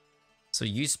places. So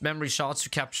use memory shards to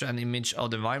capture an image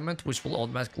of the environment, which will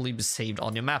automatically be saved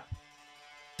on your map.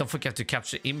 Don't forget to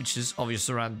capture images of your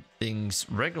surroundings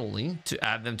regularly to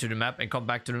add them to the map and come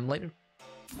back to them later.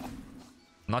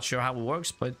 Not sure how it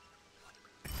works, but...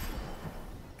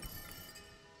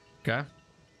 Okay.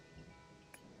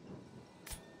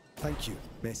 Thank you,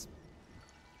 miss.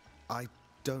 I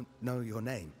don't know your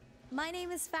name. My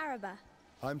name is Faraba.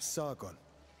 I'm Sargon,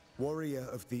 warrior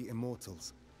of the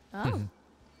Immortals. Oh,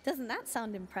 doesn't that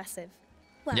sound impressive?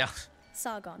 Well, yeah.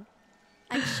 Sargon,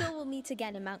 I'm sure we'll meet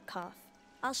again in Mount Qaf.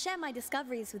 I'll share my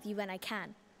discoveries with you when I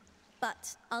can.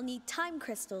 But I'll need time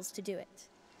crystals to do it.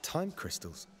 Time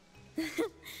crystals?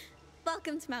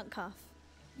 Welcome to Mount Qaf.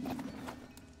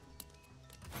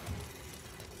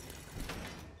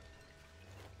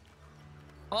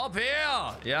 Up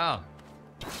here! Yeah.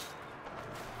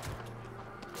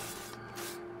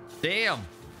 Damn.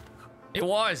 It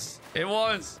was. It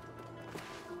was.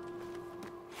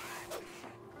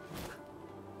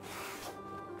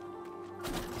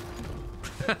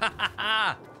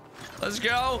 Let's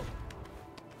go.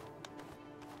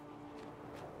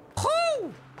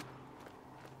 Woo!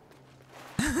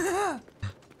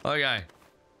 Okay.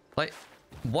 Like,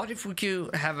 what if we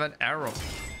could have an arrow?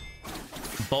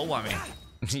 Bow, I mean.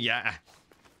 Yeah.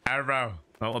 Arrow.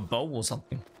 Oh, a bow or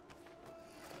something.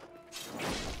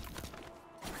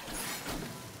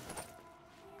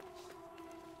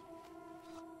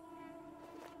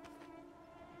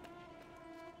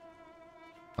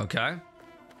 Okay.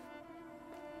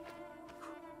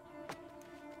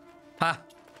 Ha.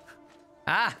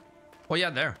 Ah. Oh, yeah,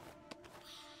 there.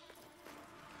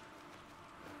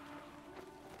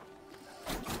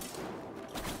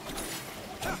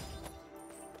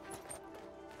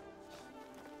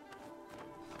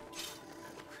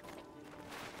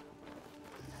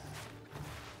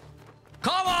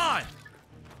 Come on!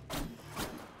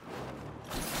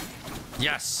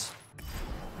 Yes.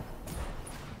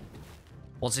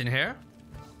 What's in here?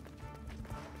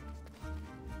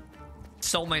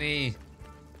 so many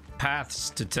paths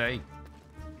to take.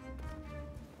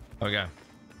 Okay.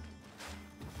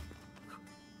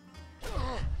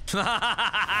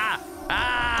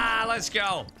 Ah, let's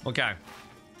go. Okay.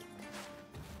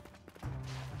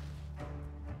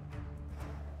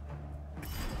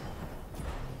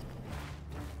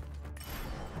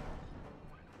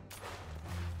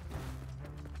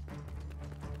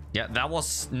 Yeah, that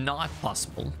was not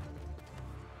possible.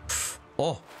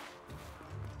 Oh.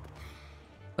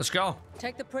 Let's go.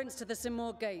 Take the prince to the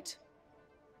Simor Gate.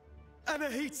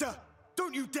 Anahita!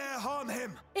 Don't you dare harm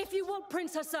him! If you want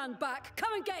Prince Ghassan back,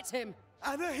 come and get him!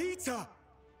 Anahita!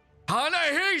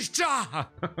 Anahita!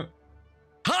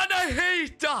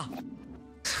 Anahita!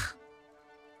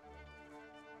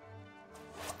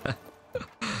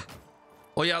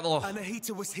 Oh yeah, though.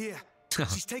 Anahita was here.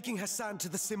 She's taking Ghassan to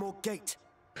the Simor Gate.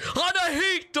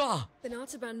 Anahita! Then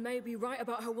Artaban may be right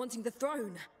about her wanting the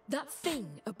throne. That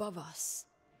thing above us.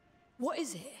 What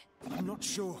is it? I'm not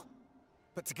sure.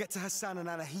 But to get to Ghassan and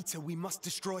Anahita, we must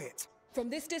destroy it. From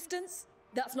this distance?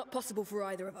 That's not possible for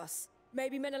either of us.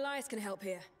 Maybe Menelaus can help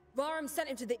here. Varum sent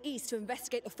him to the east to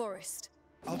investigate the forest.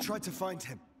 I'll try to find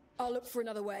him. I'll look for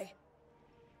another way.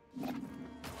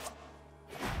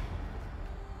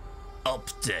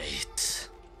 Update.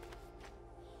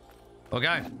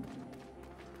 Okay.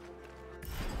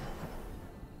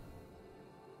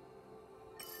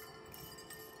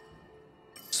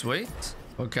 Sweet.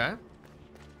 Okay.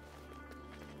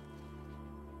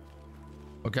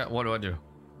 Okay, what do I do?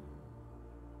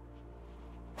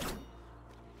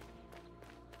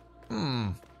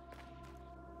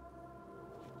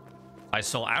 I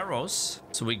saw arrows,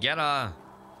 so we get a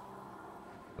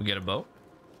bow.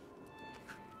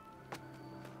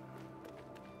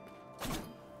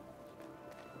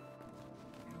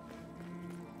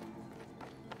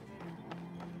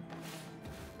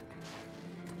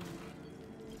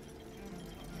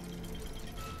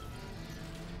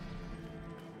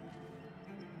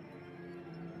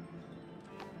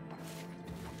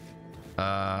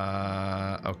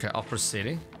 Okay, Upper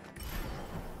City.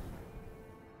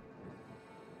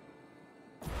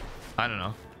 I don't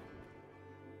know.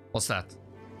 What's that?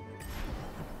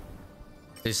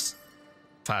 Is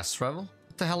fast travel?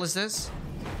 What the hell is this?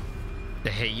 The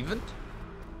Haven?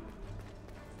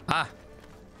 Ah.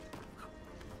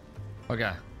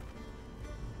 Okay.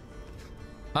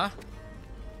 Huh?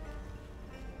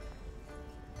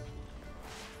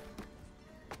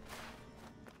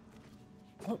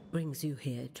 What brings you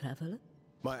here, traveler?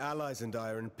 My allies and I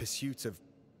are in pursuit of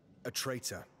a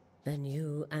traitor. Then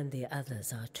you and the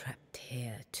others are trapped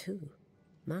here too.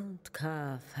 Mount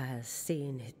Qaf has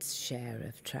seen its share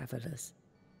of travelers.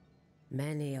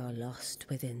 Many are lost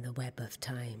within the web of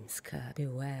time's curse.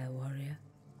 Beware, warrior.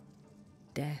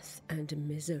 Death and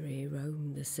misery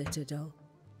roam the citadel.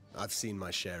 I've seen my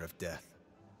share of death.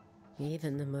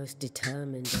 Even the most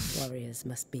determined of warriors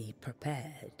must be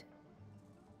prepared.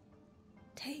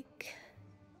 Take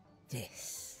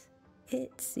this.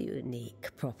 Its unique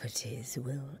properties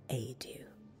will aid you.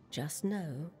 Just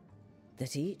know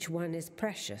that each one is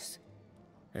precious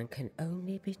and can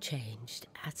only be changed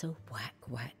at a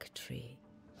whack tree.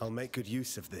 I'll make good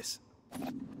use of this.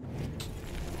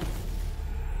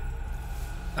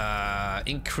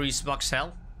 Increase max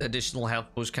health. Additional health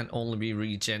boost can only be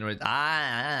regenerated.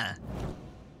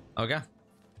 Okay.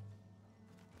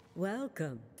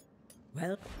 Welcome.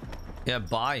 Well. Yeah,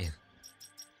 buy.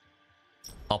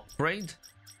 Upgrade.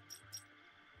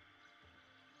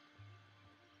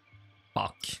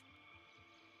 Fuck.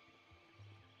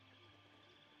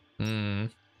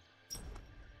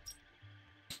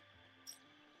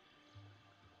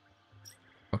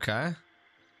 Okay.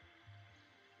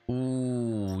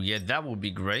 Ooh, yeah, that would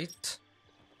be great.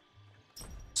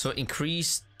 So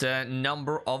increase the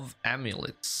number of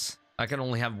amulets. I can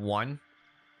only have one.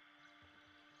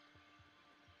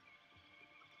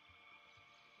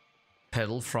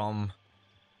 Pedal from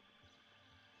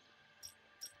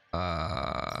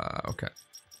okay.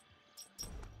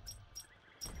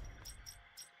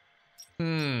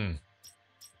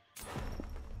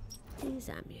 These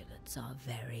amulets are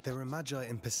very... There are magi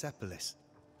in Persepolis.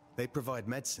 They provide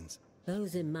medicines.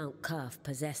 Those in Mount Qaf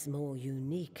possess more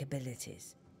unique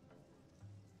abilities.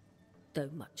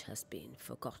 Though much has been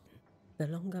forgotten. The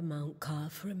longer Mount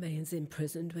Qaf remains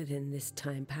imprisoned within this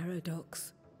time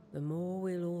paradox, the more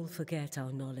we'll all forget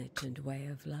our knowledge and way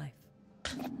of life.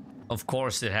 Of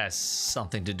course it has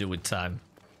something to do with time.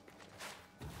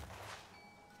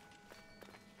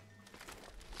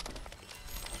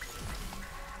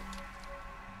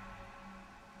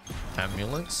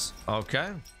 Ambulance,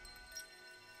 okay.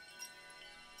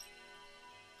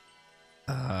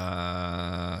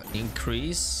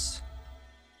 Increase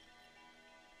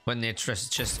when near treasure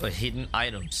chests or hidden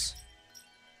items.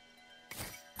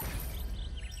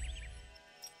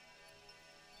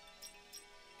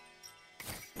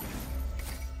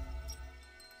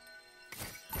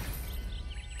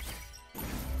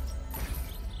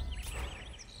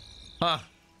 Huh.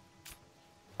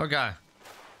 Okay.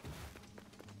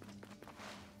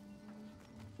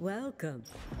 Welcome.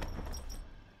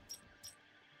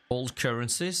 Old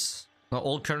currencies? No,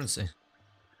 old currency.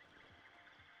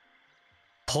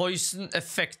 Poison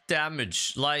effect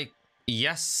damage. Like,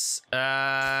 yes.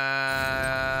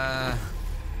 I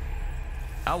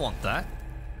want that.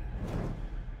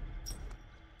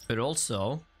 But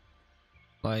also,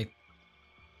 like,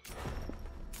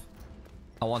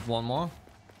 I want one more.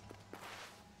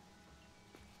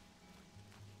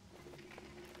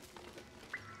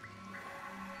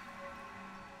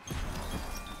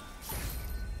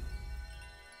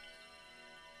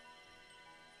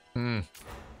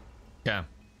 Yeah.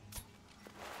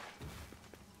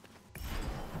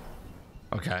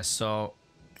 Okay, so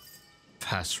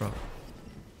fast road.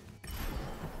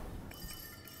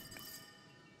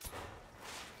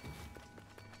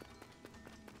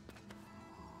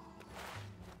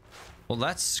 Well,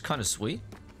 that's kind of sweet.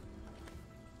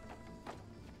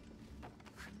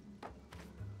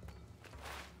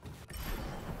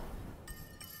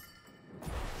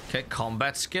 Okay,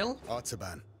 combat skill.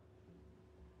 Artaban.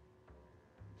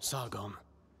 Sargon.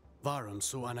 Varum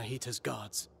saw Anahita's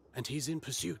guards, and he's in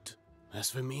pursuit. As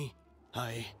for me,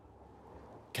 I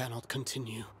cannot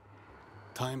continue.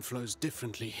 Time flows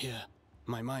differently here.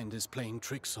 My mind is playing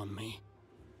tricks on me.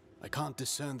 I can't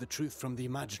discern the truth from the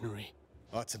imaginary.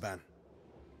 Artaban,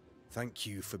 thank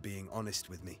you for being honest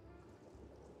with me.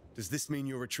 Does this mean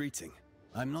you're retreating?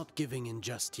 I'm not giving in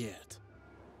just yet.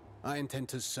 I intend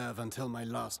to serve until my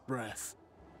last breath.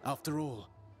 After all,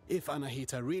 if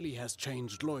Anahita really has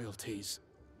changed loyalties,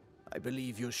 I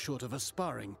believe you're short of a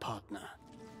sparring partner.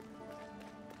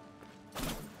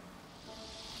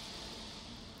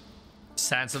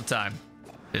 Sands of Time.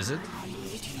 Is it?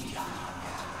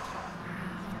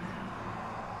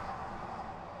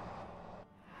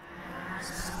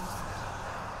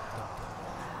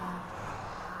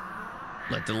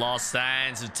 Let the lost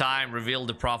sands of time reveal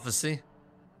the prophecy.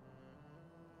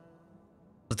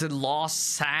 Let the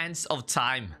lost sands of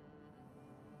time.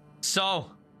 So,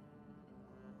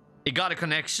 it got a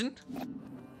connection.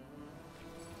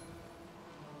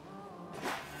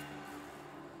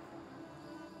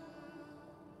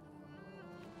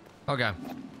 Okay.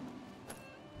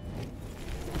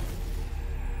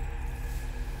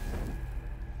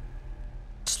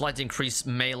 Slight increase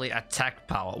melee attack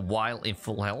power while in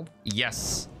full health.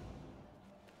 Yes.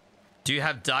 Do you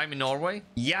have dime in Norway?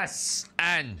 Yes.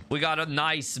 And we got a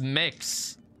nice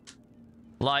mix.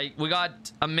 Like, we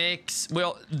got a mix.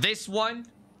 Well, this one,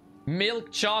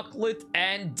 milk chocolate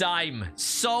and dime.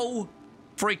 So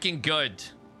freaking good.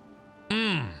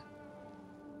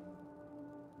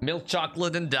 Milk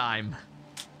chocolate and dime.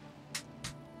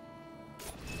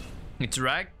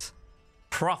 Interact.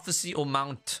 Prophecy or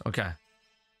Mount. Okay.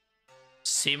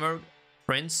 Simmer,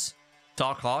 Prince,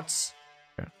 Dark Hearts.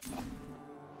 Okay.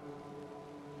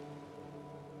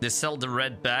 They sell the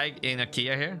red bag in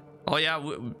IKEA here. Oh yeah,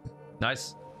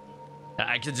 nice.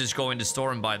 I could just go in the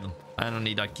store and buy them. I don't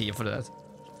need IKEA for that.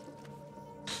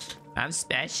 I'm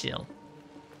special.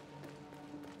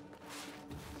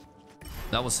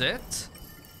 That was it.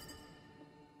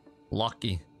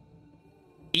 Lucky.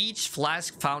 Each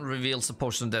flask found reveals a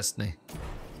portion of destiny.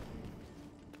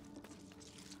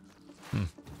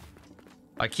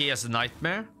 IKEA's a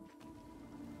nightmare?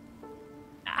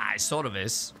 Ah, it sort of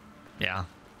is. Yeah.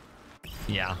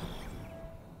 Yeah.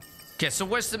 Okay, so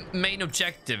where's the main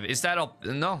objective? Is that up?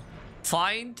 No.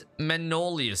 Find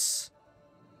Menolius.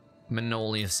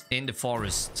 Menolius in the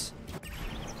forest.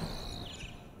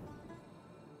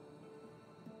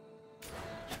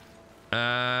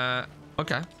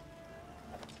 Okay.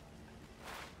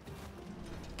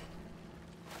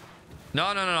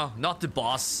 No. Not the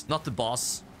boss. Not the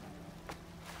boss.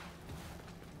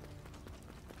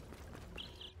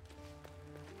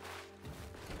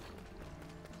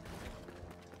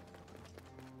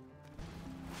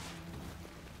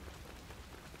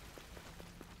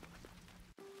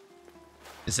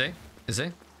 Is he? Is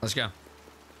he? Let's go.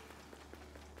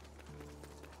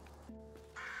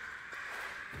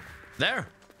 There.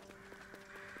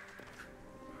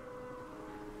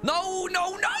 No.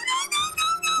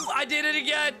 I did it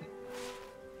again.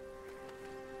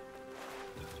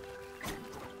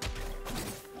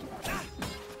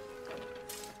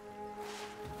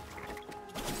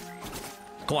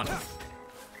 Come on.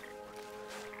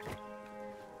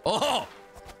 Oh!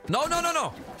 No, no, no,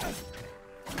 no!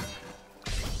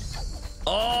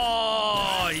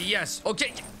 Oh, yes.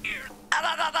 Okay.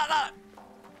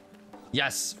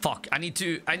 Yes, fuck. I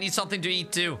need something to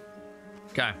eat too.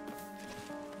 Okay.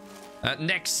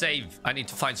 Next save. I need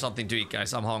to find something to eat,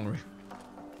 guys. I'm hungry.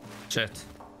 Shit.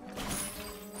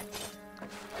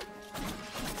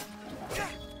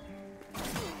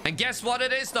 And guess what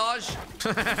it is, Dodge?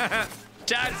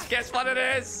 Chance, guess what it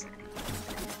is?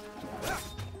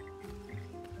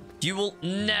 You will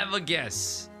never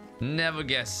guess. Never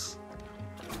guess.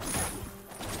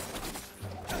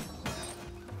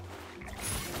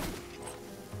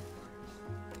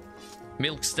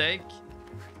 Milk steak.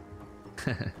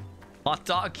 Hot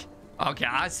dog. Okay,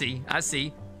 I see. I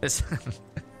see. This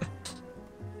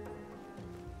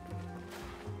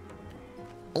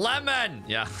lemon.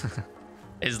 Yeah.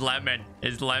 It's lemon.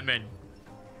 It's lemon.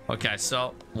 Okay,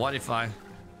 so what if I...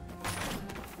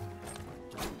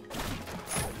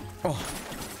 Oh.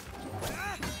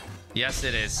 Yes,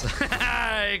 it is.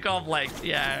 Complex.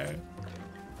 Yeah.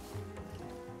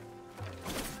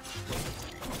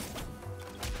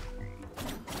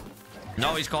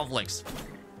 No, it's cornflakes.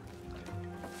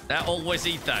 I always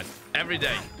eat that. Every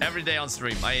day. Every day on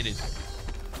stream. I eat it.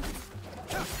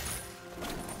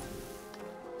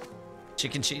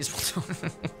 Chicken cheese.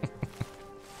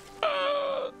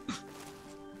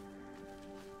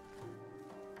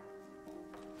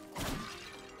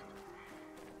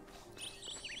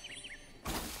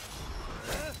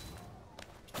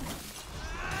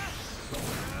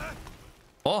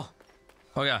 Oh.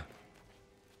 Okay.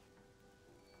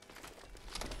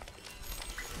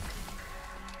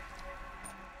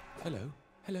 Hello,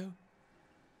 hello.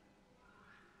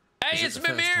 Hey, it's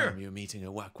Mimir! You're meeting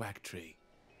a whack tree.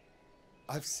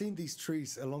 I've seen these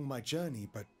trees along my journey,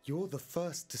 but you're the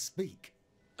first to speak.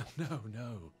 No,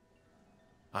 no.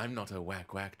 I'm not a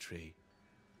whack tree.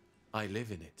 I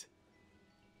live in it.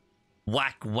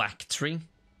 Whack tree?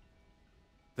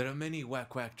 There are many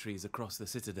whack trees across the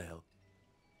citadel.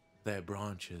 Their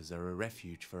branches are a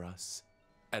refuge for us,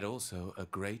 and also a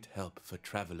great help for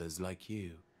travelers like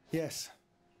you. Yes,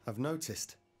 I've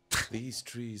noticed. These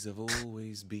trees have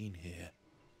always been here,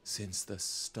 since the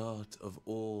start of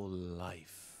all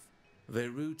life. Their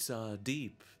roots are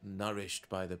deep, nourished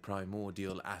by the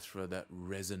primordial athra that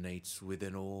resonates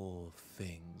within all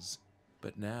things.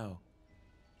 But now,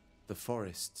 the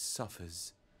forest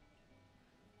suffers.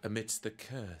 Amidst the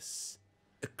curse,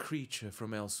 a creature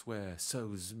from elsewhere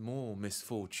sows more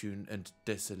misfortune and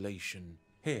desolation.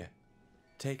 Here,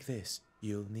 take this.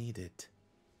 You'll need it.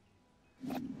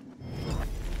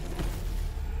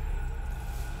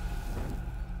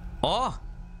 Oh!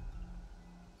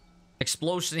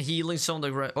 Explosion healing zone.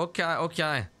 Okay,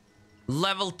 okay.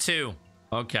 Level 2.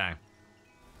 Okay.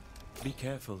 Be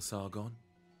careful, Sargon.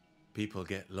 People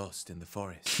get lost in the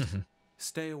forest.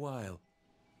 Stay a while.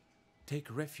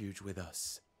 Take refuge with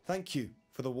us. Thank you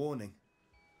for the warning,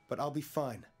 but I'll be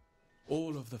fine.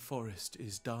 All of the forest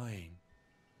is dying.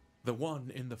 The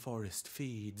one in the forest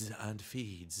feeds and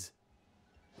feeds.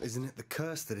 Isn't it the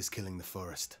curse that is killing the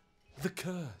forest? The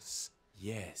curse,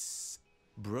 yes.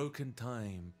 Broken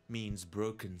time means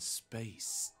broken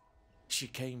space. She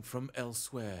came from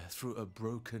elsewhere through a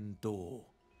broken door.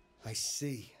 I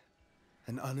see.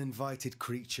 An uninvited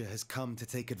creature has come to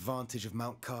take advantage of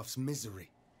Mount Qaf's misery.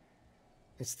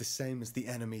 It's the same as the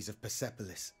enemies of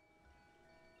Persepolis.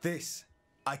 This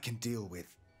I can deal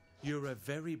with. You're a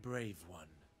very brave one.